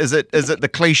mean, is it the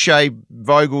cliche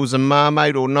Vogels and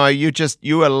Marmite, or no, you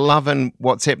are loving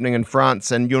what's happening in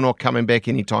France and you're not coming back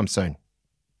anytime soon?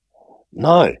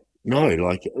 No,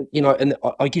 like, you know, and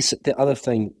I guess the other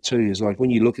thing too is like when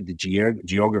you look at the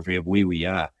geography of where we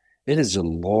are, it is a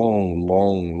long,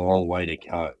 long, long way to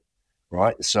go,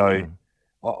 right? So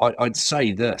I'd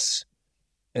say this,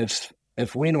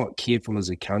 if we're not careful as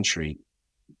a country,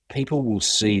 people will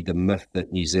see the myth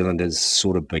that New Zealand has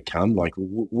sort of become. Like,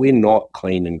 we're not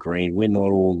clean and green. We're not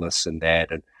all this and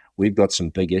that. And we've got some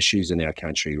big issues in our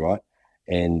country, right?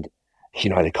 And,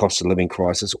 you know, the cost of living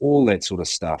crisis, all that sort of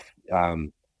stuff.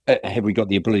 Have we got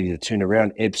the ability to turn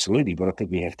around? Absolutely. But I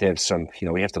think we have to have some, you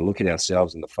know, we have to look at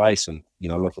ourselves in the face and, you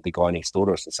know, look at the guy next door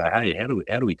to us and say, hey, how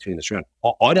do we turn this around?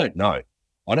 I don't know.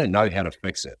 I don't know how to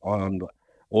fix it.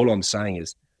 All I'm saying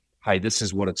is, hey, this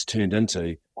is what it's turned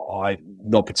into. I'm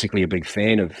not particularly a big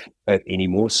fan of it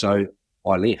anymore, so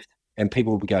I left. And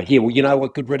people would go, yeah, well, you know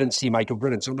what, good riddance, see you, mate, good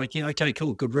riddance. I'm like, yeah, okay,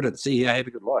 cool, good riddance, see you, have a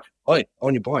good life. Oi,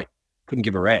 on your bike. Couldn't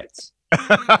give a rat's.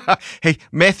 Hey,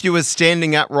 Matthew is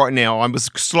standing up right now. I was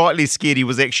slightly scared he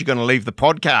was actually going to leave the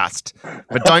podcast,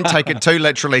 but don't take it too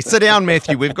literally. Sit down,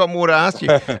 Matthew. We've got more to ask you.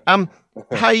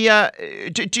 Hey,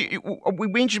 we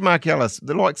mentioned Mark Ellis,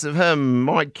 the likes of him,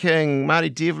 Mike King, Marty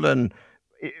Devlin.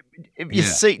 If you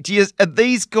see, are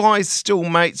these guys still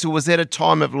mates, or was that a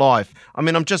time of life? I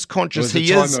mean, I'm just conscious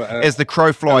he is, as the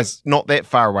crow flies, not that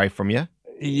far away from you.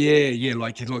 Yeah.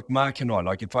 Like, look, Mark and I,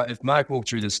 like, if Mark walked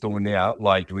through the store now,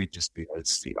 like, we'd just be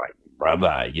like,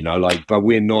 brother, you know, like, but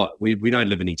we're not, we don't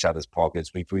live in each other's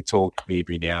pockets. We talk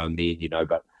every now and then, you know,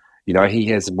 but, you know, he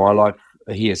has my life,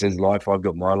 he has his life, I've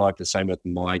got my life, the same with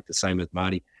Mike, the same with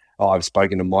Marty. I've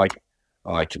spoken to Mike,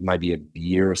 like, maybe a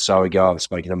year or so ago. I've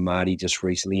spoken to Marty just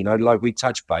recently, you know, like, we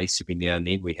touch base every now and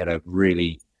then. We had a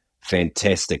really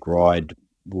fantastic ride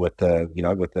with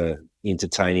the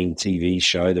entertaining TV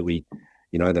show that we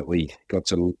got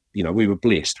to, you know, we were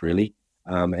blessed really.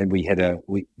 And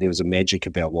there was a magic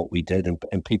about what we did,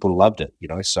 and people loved it, you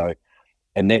know. So,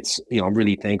 and that's, you know, I'm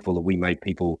really thankful that we made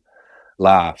people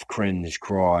laugh, cringe,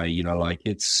 cry, you know, like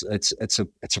it's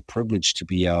a privilege to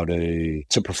be able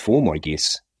to perform, I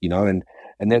guess, you know, and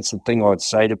that's the thing I would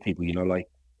say to people, you know, like,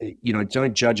 you know,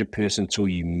 don't judge a person until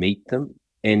you meet them.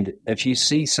 And if you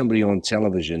see somebody on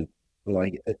television,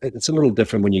 like, it's a little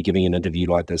different when you're giving an interview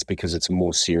like this, because it's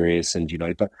more serious, and, you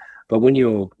know, but when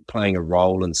you're playing a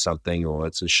role in something, or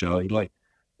it's a show, like,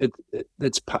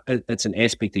 it's an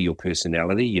aspect of your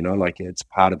personality, you know, like, it's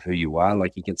part of who you are.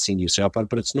 Like, you can send yourself out,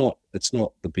 but it's not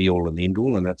the be all and end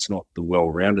all, and that's not the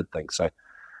well-rounded thing. So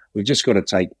we've just got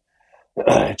to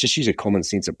just use a common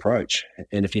sense approach.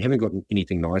 And if you haven't got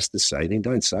anything nice to say, then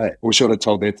don't say it. Or should I have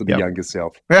told that to the younger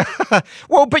self?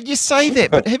 Well, but you say that,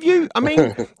 but have you, I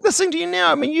mean, listening to you now,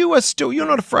 I mean, you're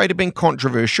not afraid of being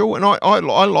controversial, and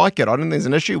I like it. I don't think there's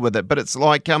an issue with it, but it's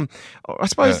like, I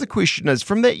suppose the question is,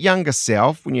 from that younger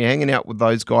self, when you're hanging out with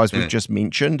those guys we've just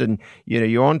mentioned, and, you know,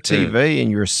 you're on TV and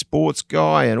you're a sports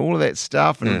guy and all of that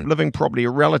stuff, and living probably a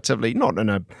relatively, not in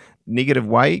a negative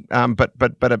way, but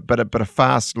a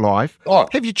fast life.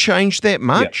 Have you changed that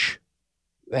much?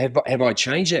 Yeah. Have I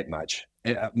changed that much?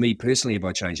 Me personally, have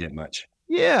I changed that much?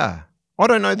 Yeah, I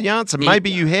don't know the answer.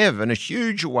 Maybe you have in a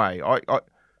huge way.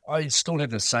 I still have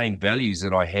the same values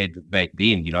that I had back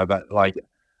then, you know. But like,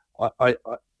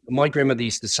 my grandmother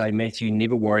used to say, Matthew,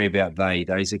 never worry about they.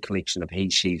 They's a collection of he,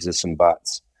 she's, us, and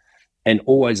buts, and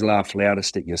always laugh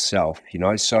loudest at yourself, you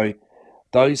know. So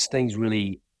those things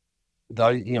really.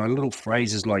 Those, you know, little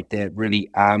phrases like that really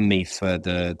arm me for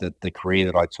the career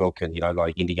that I took, and, you know,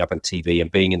 like, ending up on TV and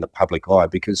being in the public eye,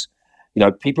 because, you know,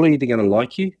 people are either going to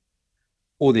like you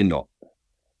or they're not.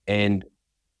 And,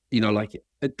 you know, like,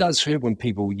 it does hurt when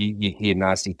people, you hear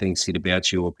nasty things said about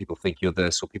you, or people think you're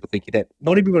this, or people think you're that.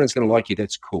 Not everyone is going to like you.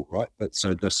 That's cool, right? But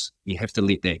so you have to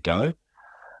let that go.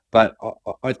 But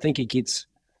I think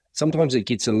sometimes it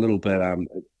gets a little bit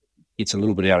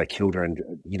out of kilter, and,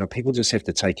 you know, people just have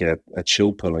to take a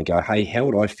chill pill and go, hey, how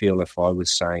would I feel if I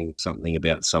was saying something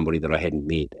about somebody that I hadn't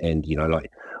met? And, you know,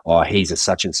 like, oh, he's a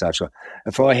such and such.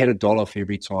 If I had $1 for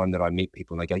every time that I met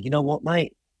people and they go, you know what,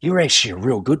 mate, you're actually a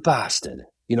real good bastard.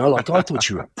 You know, like, I thought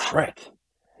you were a prick.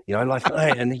 You know, like,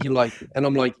 hey, and you're like, and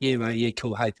I'm like, yeah, mate, yeah,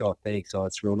 cool. Hey, God, thanks. Oh,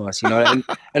 it's real nice. You know,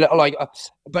 and like,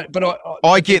 but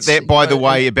I get that, by the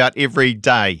way, about every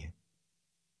day.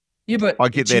 Yeah, but I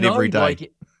get that every day.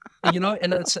 Like, you know,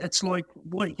 and it's like,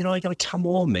 what, you know, you go, come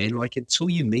on, man. Like,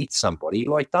 until you meet somebody,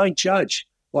 like, don't judge.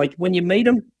 Like, when you meet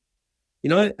them,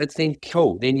 you know, it's then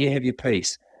cool. Then you have your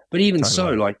peace. But even so,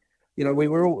 like, you know, we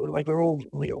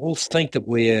all think that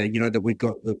we're, you know, that we've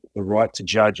got the right to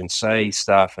judge and say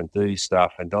stuff and do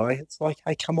stuff. And it's like,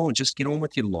 hey, come on, just get on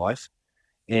with your life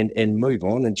and move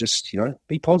on, and just, you know,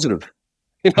 be positive.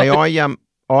 You know?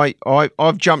 Hey,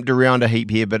 I've jumped around a heap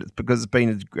here, but it's because it's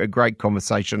been a great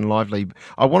conversation, lively.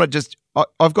 I want to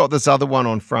I've got this other one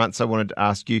on France I wanted to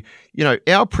ask you. You know,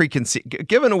 our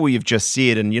given all you've just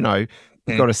said, and, you know,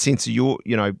 you've got a sense of your,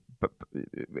 you know,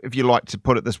 if you like to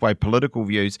put it this way, political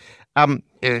views.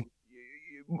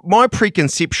 My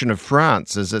preconception of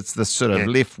France is it's this sort of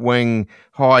left-wing,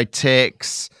 high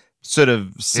tax sort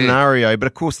of scenario, but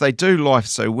of course they do life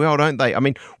so well, don't they? I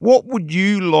mean, what would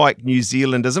you like New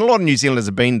Zealanders, and a lot of New Zealanders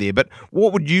have been there, but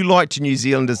what would you like to New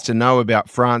Zealanders to know about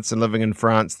France and living in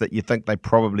France that you think they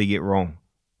probably get wrong?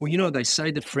 Well, you know, they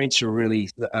say the French are really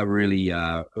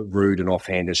rude and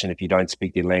offhandish, and if you don't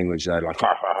speak their language, they're like,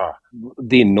 ha, ha, ha.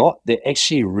 They're not. They're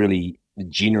actually really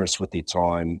generous with their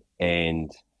time,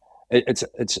 and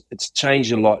it's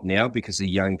changed a lot now, because the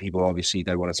young people, obviously,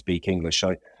 they want to speak English.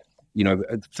 So, you know,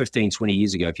 15, 20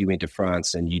 years ago, if you went to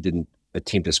France and you didn't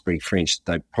attempt to speak French,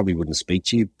 they probably wouldn't speak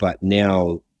to you. But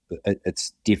now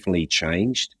it's definitely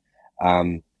changed.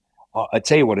 I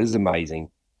tell you what is amazing.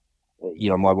 You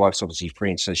know, my wife's obviously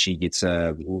French, so she gets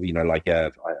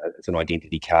it's an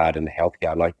identity card and a health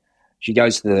card. Like, she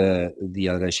goes to the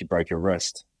other day, she broke her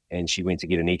wrist and she went to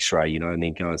get an x-ray, and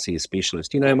then go and see a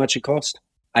specialist. Do you know how much it cost?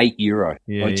 €8.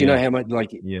 Yeah, do you know how much,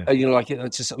 Yeah.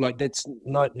 it's just like, that's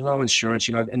no insurance,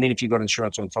 and then if you've got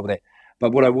insurance on top of that.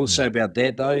 But what I will say about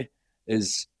that though,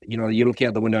 is, you look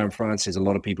out the window in France, there's a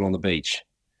lot of people on the beach.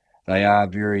 They are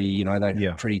very,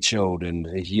 they're pretty chilled. And,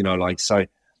 so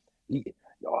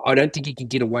I don't think you can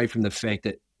get away from the fact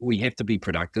that we have to be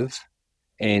productive.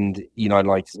 And,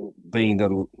 being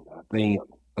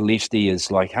a lefty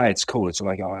is like, hey, it's cool. It's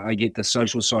like, I get the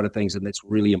social side of things, and that's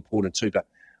really important too. But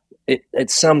at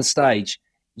some stage,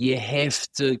 you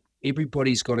have to,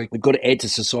 everybody's got to add to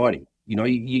society.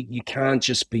 You can't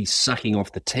just be sucking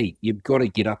off the teat. You've got to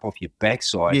get up off your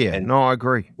backside. Yeah, I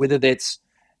agree. Whether that's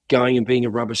going and being a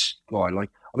rubbish guy.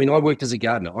 I worked as a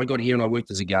gardener. I got here and I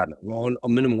worked as a gardener on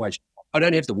minimum wage. I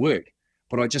don't have to work,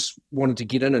 but I just wanted to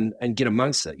get in and get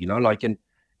amongst it, and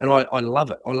I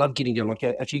love it. I love getting in.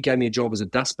 If you gave me a job as a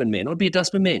dustbin man, I'd be a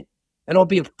dustbin man. And I'll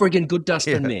be a friggin' good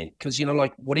dustbin man, because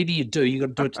whatever you do, you got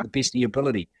to do it to the best of your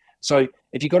ability. So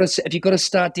if you got to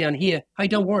start down here, hey,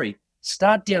 don't worry,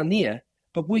 start down there,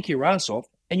 but work your ass off,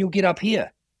 and you'll get up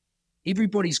here.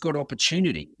 Everybody's got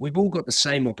opportunity. We've all got the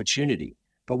same opportunity,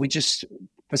 but we just,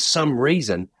 for some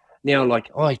reason, now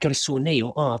I've got a sore knee,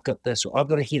 or I've got this, or I've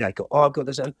got a headache, or I've got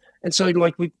this, and so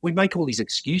we make all these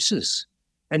excuses,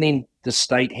 and then the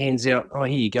state hands out, here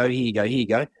you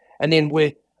go, and then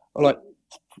we're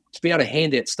to be able to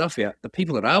hand that stuff out, the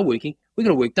people that are working, we've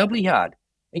got to work doubly hard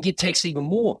and get taxed even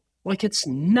more. It's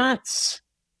nuts.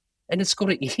 And it's got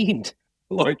to end.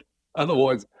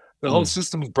 Otherwise, the whole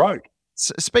system's broke.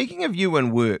 So speaking of you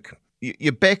and work,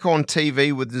 you're back on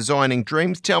TV with Designing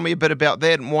Dreams. Tell me a bit about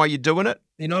that and why you're doing it.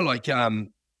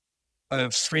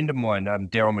 A friend of mine,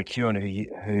 Daryl McEwen,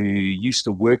 who used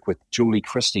to work with Julie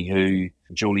Christie, who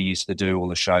Julie used to do all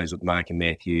the shows with Mark and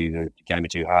Matthew, the Game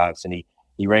of Two Halves, and he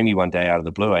rang me one day out of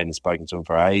the blue. I hadn't spoken to him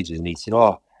for ages, and he said,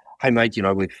 hey mate,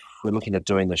 we're looking at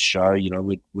doing the show.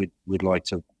 We'd like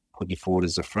to put you forward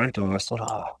as a front. And I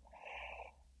thought,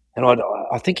 and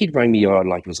I think he'd rang me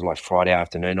it was Friday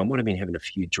afternoon. I might have been having a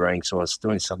few drinks, or I was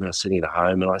doing something. I was sitting at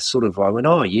home, and I went,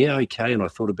 oh yeah, okay. And I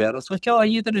thought about it. I was like, oh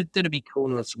yeah, that'd be cool.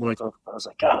 And I was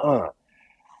like,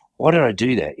 why did I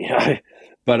do that?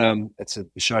 But it's a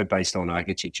show based on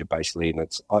architecture, basically, and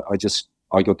it's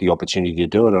I got the opportunity to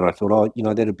do it, and I thought,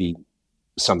 that'd be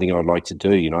something I'd like to do.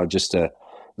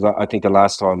 I think the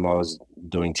last time I was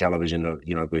doing television,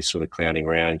 we were sort of clowning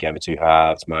around, Game of Two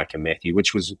Halves, Mark and Matthew,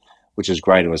 which was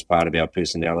great and was part of our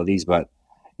personalities. But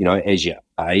as you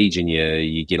age and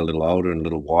you get a little older and a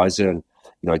little wiser, and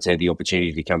to have the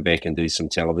opportunity to come back and do some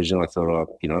television, I thought,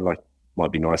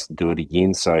 might be nice to do it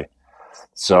again. So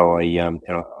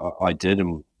I did,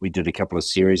 and we did a couple of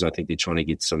series. I think they're trying to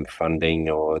get some funding,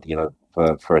 or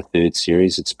for a third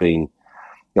series. It's been,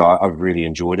 I've really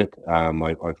enjoyed it. I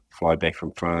fly back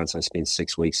from France. I spend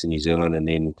 6 weeks in New Zealand, and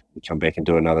then we come back and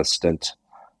do another stint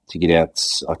to get out,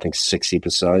 I think, 6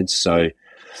 episodes. So,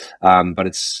 but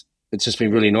it's just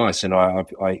been really nice, and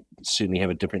I certainly have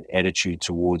a different attitude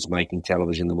towards making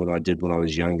television than what I did when I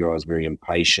was younger. I was very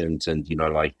impatient, and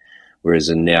whereas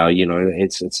now,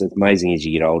 it's amazing as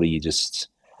you get older, you just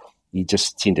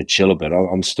tend to chill a bit.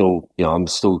 I'm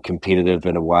still competitive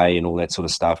in a way and all that sort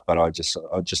of stuff, but I just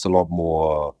a lot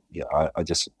more. It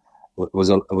was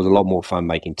a lot more fun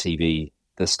making TV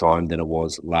this time than it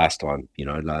was last time.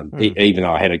 Even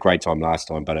though I had a great time last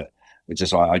time, but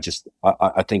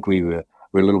I think we were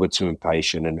a little bit too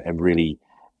impatient and really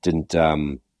didn't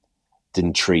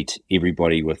treat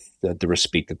everybody with the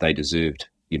respect that they deserved.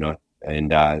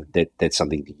 And that's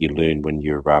something that you learn when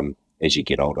you're as you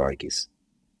get older, I guess.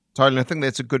 Totally, I think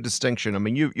that's a good distinction. I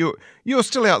mean, you're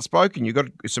still outspoken. You've got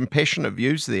some passionate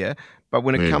views there, but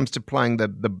when it comes to playing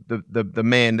the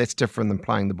man, that's different than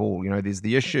playing the ball. There's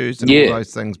the issues and all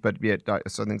those things. But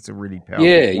so I think it's a really powerful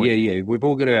point. Yeah. We've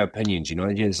all got our opinions.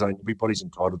 So everybody's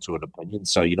entitled to an opinion.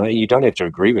 So you don't have to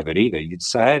agree with it either. You'd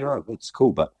say, hey, no, it's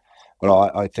cool, but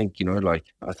I think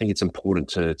I think it's important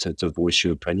to voice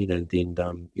your opinion, and then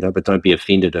but don't be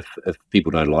offended if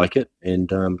people don't like it,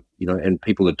 and and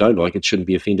people that don't like it shouldn't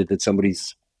be offended that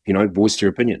somebody's voiced their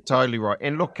opinion. Totally right.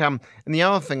 And look, and the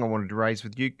other thing I wanted to raise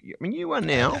with you, I mean, you are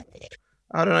now,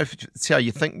 I don't know if it's how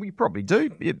you think. Well, you probably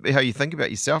do how you think about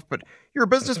yourself, but you're a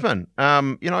businessman.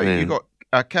 You've got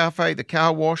a cafe, the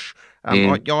car wash.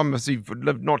 I obviously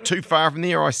live not too far from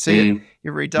there. I see it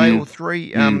every day or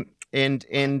three. And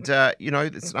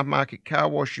it's a market car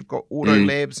wash. You've got Auto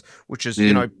Labs, which is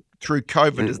through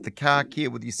COVID is the car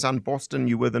care with your son Boston.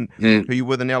 Who you're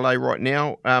with in LA right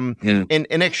now. And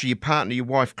actually your partner, your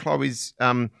wife Chloe's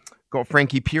got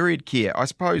Frankie Period Care. I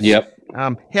suppose. Yep.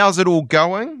 How's it all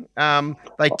going?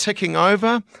 They ticking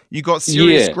over? You got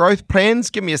serious growth plans?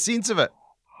 Give me a sense of it.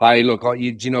 Hey, look, do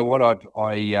you know what?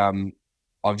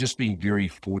 I've just been very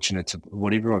fortunate to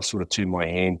whatever I've sort of turned my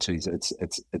hand to.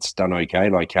 It's done okay.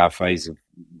 Like cafes have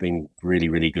been really,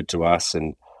 really good to us,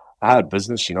 and hard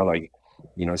business.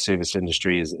 Service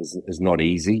industry is not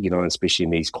easy. Especially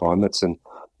in these climates. And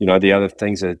the other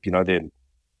things are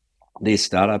they're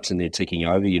startups and they're ticking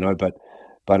over.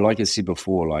 But like I said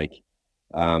before,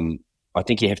 I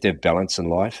think you have to have balance in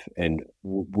life, and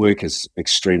work is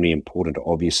extremely important,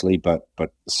 obviously, but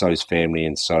so is family,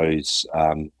 and so is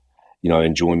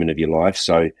enjoyment of your life.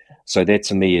 So that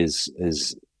to me is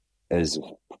I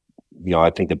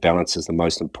think the balance is the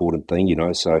most important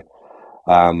thing. So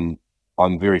I'm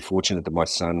very fortunate that my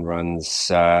son runs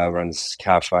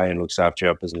cafe and looks after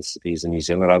our business in New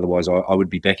Zealand. Otherwise, I would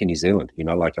be back in New Zealand.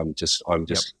 I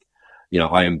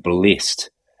am blessed.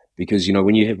 Because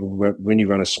when you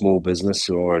run a small business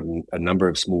or a number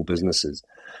of small businesses,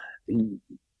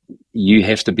 you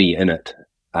have to be in it,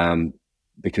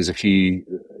 because if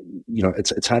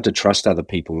it's hard to trust other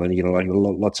people, and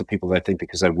lots of people, they think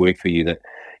because they work for you that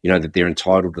that they're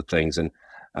entitled to things, and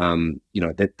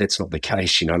that's not the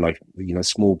case.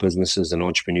 Small businesses and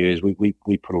entrepreneurs, we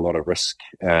put a lot of risk.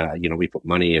 We put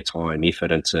money, time,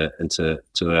 effort into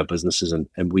our businesses,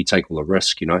 and we take all the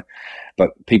risk.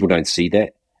 But people don't see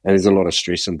that. And there's a lot of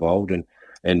stress involved, and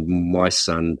my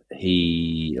son,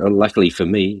 he luckily for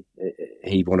me,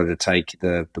 he wanted to take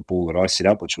the ball that I set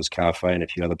up, which was cafe and a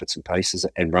few other bits and pieces,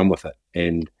 and run with it.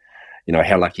 And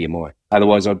how lucky am I?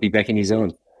 Otherwise, I'd be back in New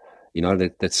Zealand.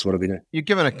 That's what I've been doing. You've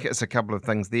given us a couple of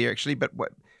things there, actually, but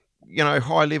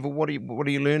high level, what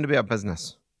do you learn about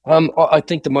business? I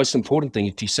think the most important thing,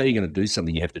 if you say you're going to do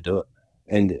something, you have to do it.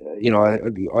 And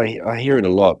I hear it a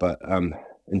lot, but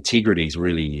integrity is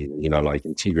really,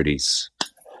 integrity's.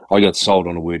 I got sold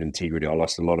on the word integrity. I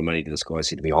lost a lot of money to this guy. He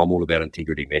said to me, I'm all about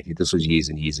integrity, Matthew. This was years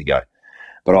and years ago.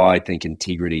 But I think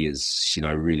integrity is,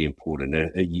 really important.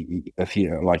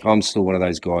 If I'm still one of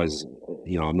those guys,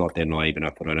 I'm not that naive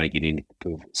enough that I don't get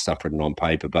into stuff written on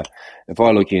paper. But if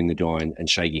I look you in the eye and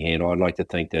shake your hand, I'd like to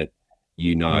think that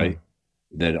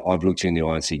that I've looked you in the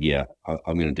eye and said, yeah,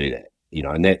 I'm going to do that.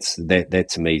 And that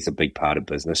to me is a big part of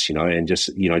business, and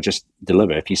just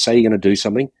deliver. If you say you're going to do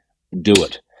something, do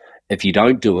it. If you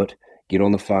don't do it, get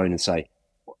on the phone and say,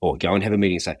 or go and have a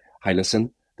meeting and say, hey,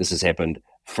 listen, this has happened.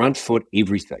 Front foot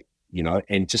everything,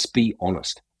 and just be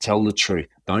honest. Tell the truth.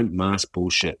 Don't mask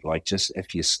bullshit. Just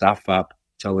if you stuff up,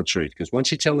 tell the truth. Because once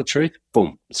you tell the truth,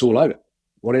 boom, it's all over.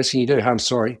 What else can you do? Hey, I'm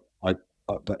sorry. But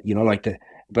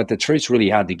the truth's really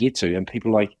hard to get to. And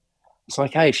people it's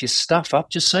like, hey, if you stuff up,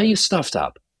 just say you stuffed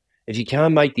up. If you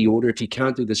can't make the order, if you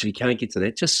can't do this, if you can't get to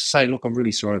that, just say, look, I'm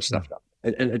really sorry I've stuffed up.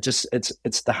 And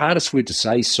it's the hardest word to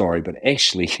say, sorry, but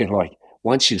actually,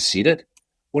 once you've said it,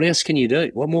 what else can you do?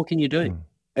 What more can you do?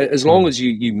 As long as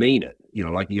you mean it, you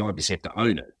obviously have to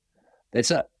own it.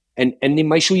 That's it. And then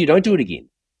make sure you don't do it again.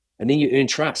 And then you earn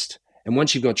trust. And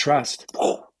once you've got trust.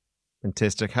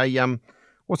 Fantastic. Hey,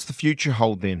 what's the future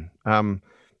hold then?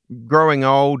 Growing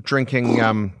old, drinking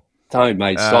Don't,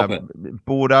 mate, stop it.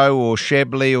 Bordeaux or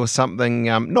Chablis or something.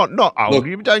 Not old. Look,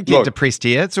 you don't get depressed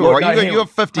here. It's all right. You got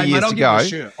 50 years to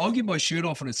go. I'll get my shirt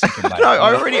off in a second, mate. No,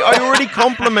 I already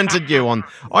complimented you on.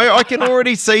 I can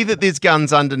already see that there's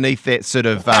guns underneath that sort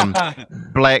of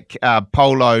black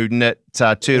polo knit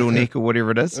turtleneck or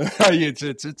whatever it is. Yeah, it's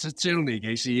a turtleneck,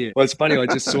 actually. Yeah. Well, it's funny. I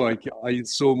just saw. I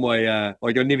saw my.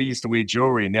 I never used to wear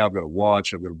jewelry, and now I've got a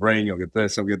watch. I've got a ring. I've got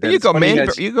this. I've got that. You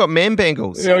got man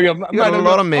bangles. Yeah, you got a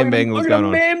lot of man bangles going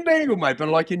on. Man bangle, mate.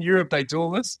 But in Europe, they do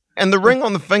all this. And the ring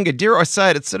on the finger, dare I say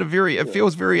it? It's sort of it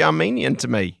feels very Armenian to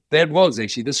me. That was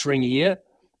actually this ring here,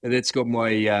 and that's got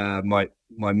my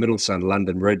my middle son,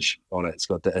 London Ridge, on it. It's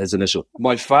got his initial.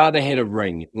 My father had a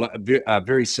ring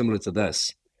very similar to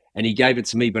this. And he gave it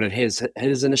to me, but it has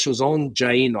his initials on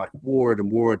JN. I wore it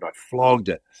and I flogged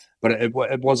it, but it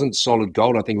wasn't solid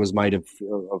gold. I think it was made of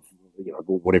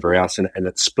whatever else, and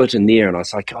it split in there. And I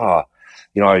was like, I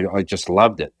just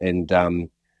loved it. And I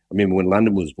remember when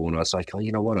London was born, I was like,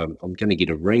 you know what, I'm going to get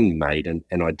a ring made, and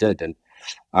I did. And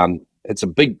it's a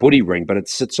big booty ring, but it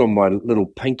sits on my little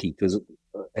pinky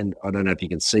and I don't know if you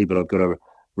can see, but I've got a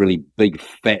really big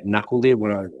fat knuckle there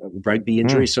when I broke the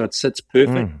injury, so it sits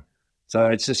perfect. So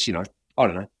it's just, I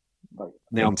don't know.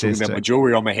 Now I'm talking about my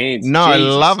jewelry on my hands. No, Jesus. I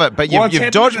love it. But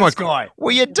you've dodged my guy.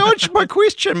 Well, you dodged my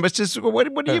question. But just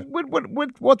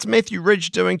what's Matthew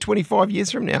Ridge doing 25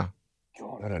 years from now?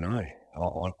 God, I don't know.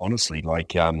 Honestly,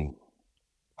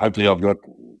 hopefully I've got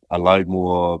a load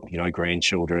more,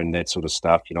 grandchildren and that sort of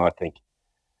stuff. I think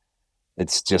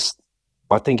it's just,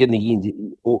 I think in the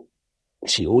end,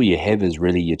 all you have is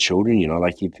really your children,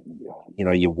 like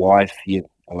your wife,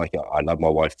 I love my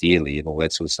wife dearly and all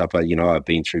that sort of stuff, but, I've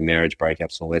been through marriage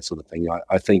breakups and all that sort of thing.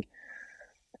 I think,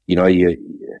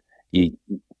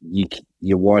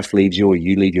 your wife leaves you or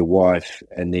you leave your wife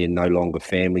and they're no longer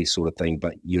family sort of thing,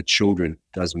 but your children,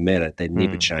 doesn't matter. That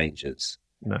never changes.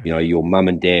 No. Your mum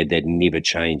and dad, that never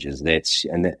changes.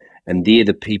 And they're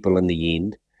the people in the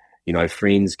end,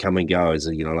 friends come and go as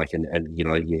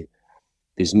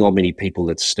there's not many people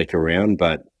that stick around,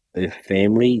 but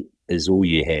family is all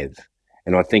you have.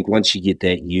 And I think once you get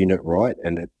that unit right,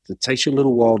 and it takes you a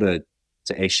little while to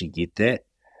actually get that,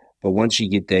 but once you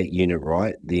get that unit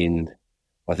right, then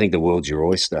I think the world's your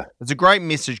oyster. It's a great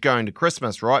message going to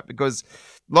Christmas, right? Because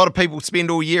a lot of people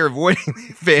spend all year avoiding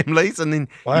their families, and then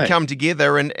you come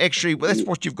together, and actually, that's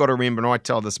what you've got to remember. And I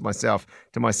tell this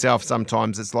to myself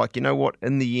sometimes. It's like, you know what?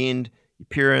 In the end, your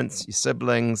parents, your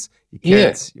siblings, your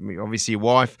kids, obviously your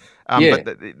wife,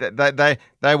 but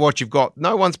they're what you've got.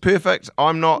 No one's perfect.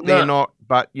 I'm not. They're not.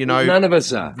 But none of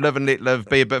us are. Live and let live.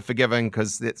 Be a bit forgiving,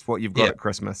 because that's what you've got at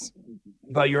Christmas.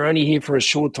 But you're only here for a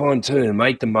short time too, and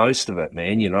make the most of it,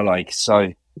 man.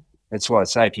 So that's why I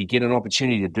say, if you get an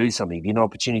opportunity to do something, if you get an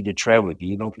opportunity to travel, if you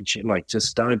get an opportunity,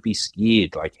 just don't be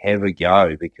scared. Have a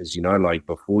go, because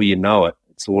before you know it,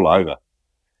 it's all over.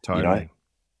 Totally.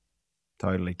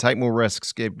 Totally. Take more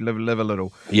risks. Live a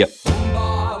little. Yep.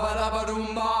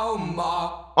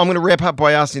 I'm going to wrap up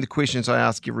by asking the questions I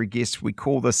ask every guest. We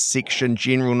call this section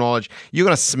General Knowledge. You're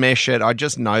going to smash it. I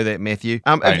just know that, Matthew.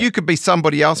 If you could be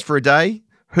somebody else for a day,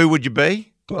 who would you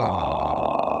be?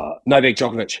 Novak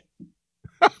Djokovic.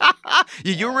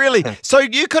 You really? So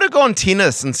you could have gone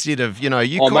tennis instead of,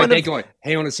 that guy.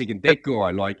 Hang on a second. That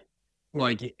guy,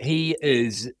 he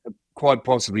is quite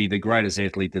possibly the greatest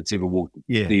athlete that's ever walked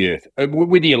the earth.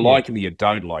 Whether you like him or you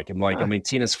don't like him.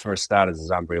 Tennis for starters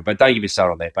is unreal. But don't get me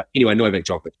started on that. But anyway, Novak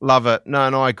Djokovic. Love it. No,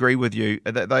 I agree with you.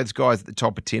 Those guys at the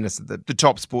top of tennis, the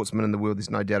top sportsmen in the world, there's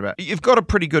no doubt about it. You've got a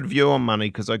pretty good view on money,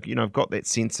 because I've got that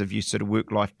sense of you sort of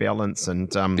work-life balance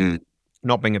and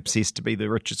not being obsessed to be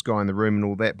the richest guy in the room and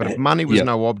all that. But if money was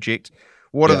no object,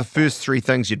 what are the first three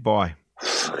things you'd buy?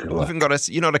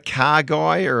 You're not a car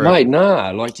guy, or mate? Nah,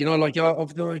 I've got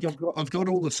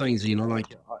all the things.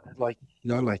 Well, I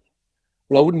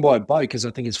wouldn't buy a boat because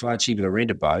I think it's far cheaper to rent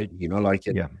a boat.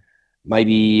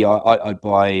 Maybe I'd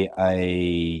buy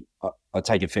I'd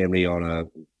take a family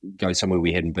go somewhere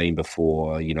we hadn't been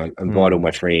before. Invite all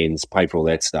my friends, pay for all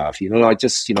that stuff.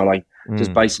 Just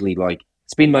basically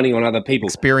spend money on other people.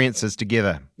 Experiences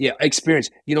together. Yeah, experience.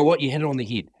 You know what? You hit it on the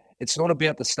head. It's not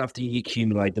about the stuff that you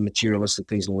accumulate, the materialistic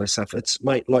things and all that stuff. It's,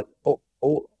 mate,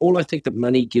 all I think that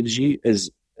money gives you is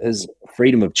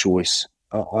freedom of choice.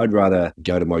 I'd rather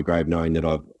go to my grave knowing that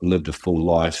I've lived a full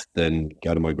life than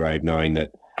go to my grave knowing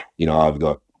that, I've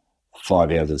got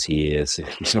 5 houses here. So,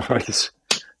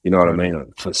 you know what I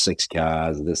mean? For 6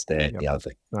 cars, this, that, the other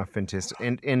thing. Oh, fantastic.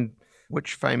 And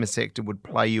which famous actor would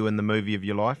play you in the movie of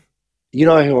your life? You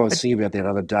know who I was thinking about that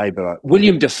other day, but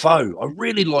William Dafoe. I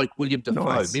really like William Dafoe.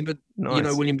 Nice. Remember,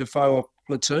 nice. William Dafoe off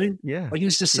Platoon? Yeah. He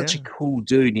was just such a cool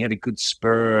dude, and he had a good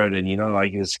spirit, and he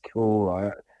was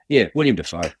cool. William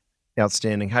Dafoe.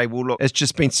 Outstanding. Hey, well, look, it's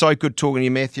just been so good talking to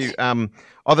you, Matthew. I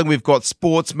think we've got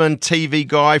sportsman, TV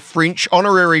guy,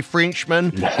 honorary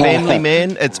Frenchman, family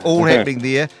man. It's all happening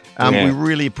there. We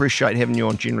really appreciate having you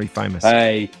on Generally Famous.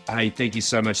 Hey, thank you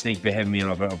so much. Thank you for having me,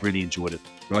 and I've really enjoyed it.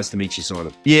 Nice to meet you,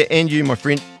 Simon. Yeah, and you, my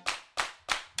friend.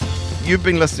 You've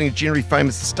been listening to Generally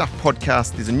Famous Stuff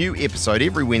Podcast. There's a new episode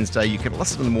every Wednesday. You can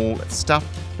listen to them all at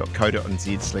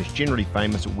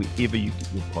stuff.co.nz/generallyfamous or wherever you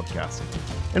get your podcasts.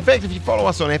 In fact, if you follow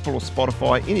us on Apple or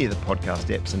Spotify, any of the podcast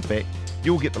apps, in fact,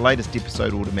 you'll get the latest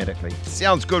episode automatically.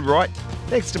 Sounds good, right?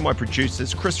 Thanks to my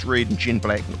producers, Chris Reed and Jen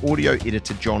Black, and audio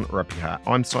editor, John Rapihart.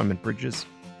 I'm Simon Bridges.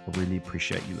 I really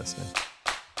appreciate you listening.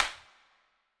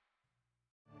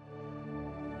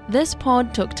 This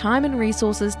pod took time and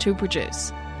resources to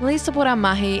produce. Please support our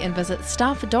mahi and visit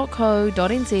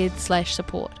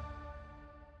stuff.co.nz/support.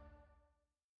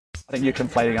 I think you're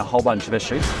conflating a whole bunch of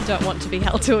issues. Don't want to be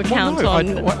held to account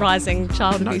on rising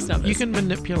child abuse numbers. You can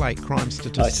manipulate crime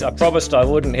statistics. I promised I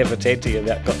wouldn't have a TED to you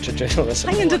about gotcha journalism.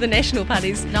 Playing into the National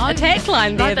Party's attack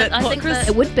line there. I think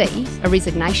it would be a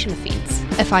resignation offence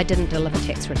if I didn't deliver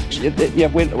tax reduction.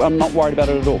 I'm not worried about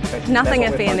it at all. Nothing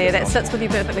iffy in there. That sits with you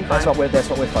perfectly fine. That's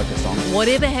what we're focused on.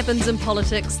 Whatever happens in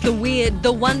politics, the weird,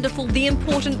 the wonderful, the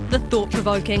important, the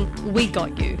thought-provoking, we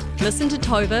got you. Listen to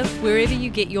Tova wherever you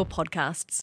get your podcasts.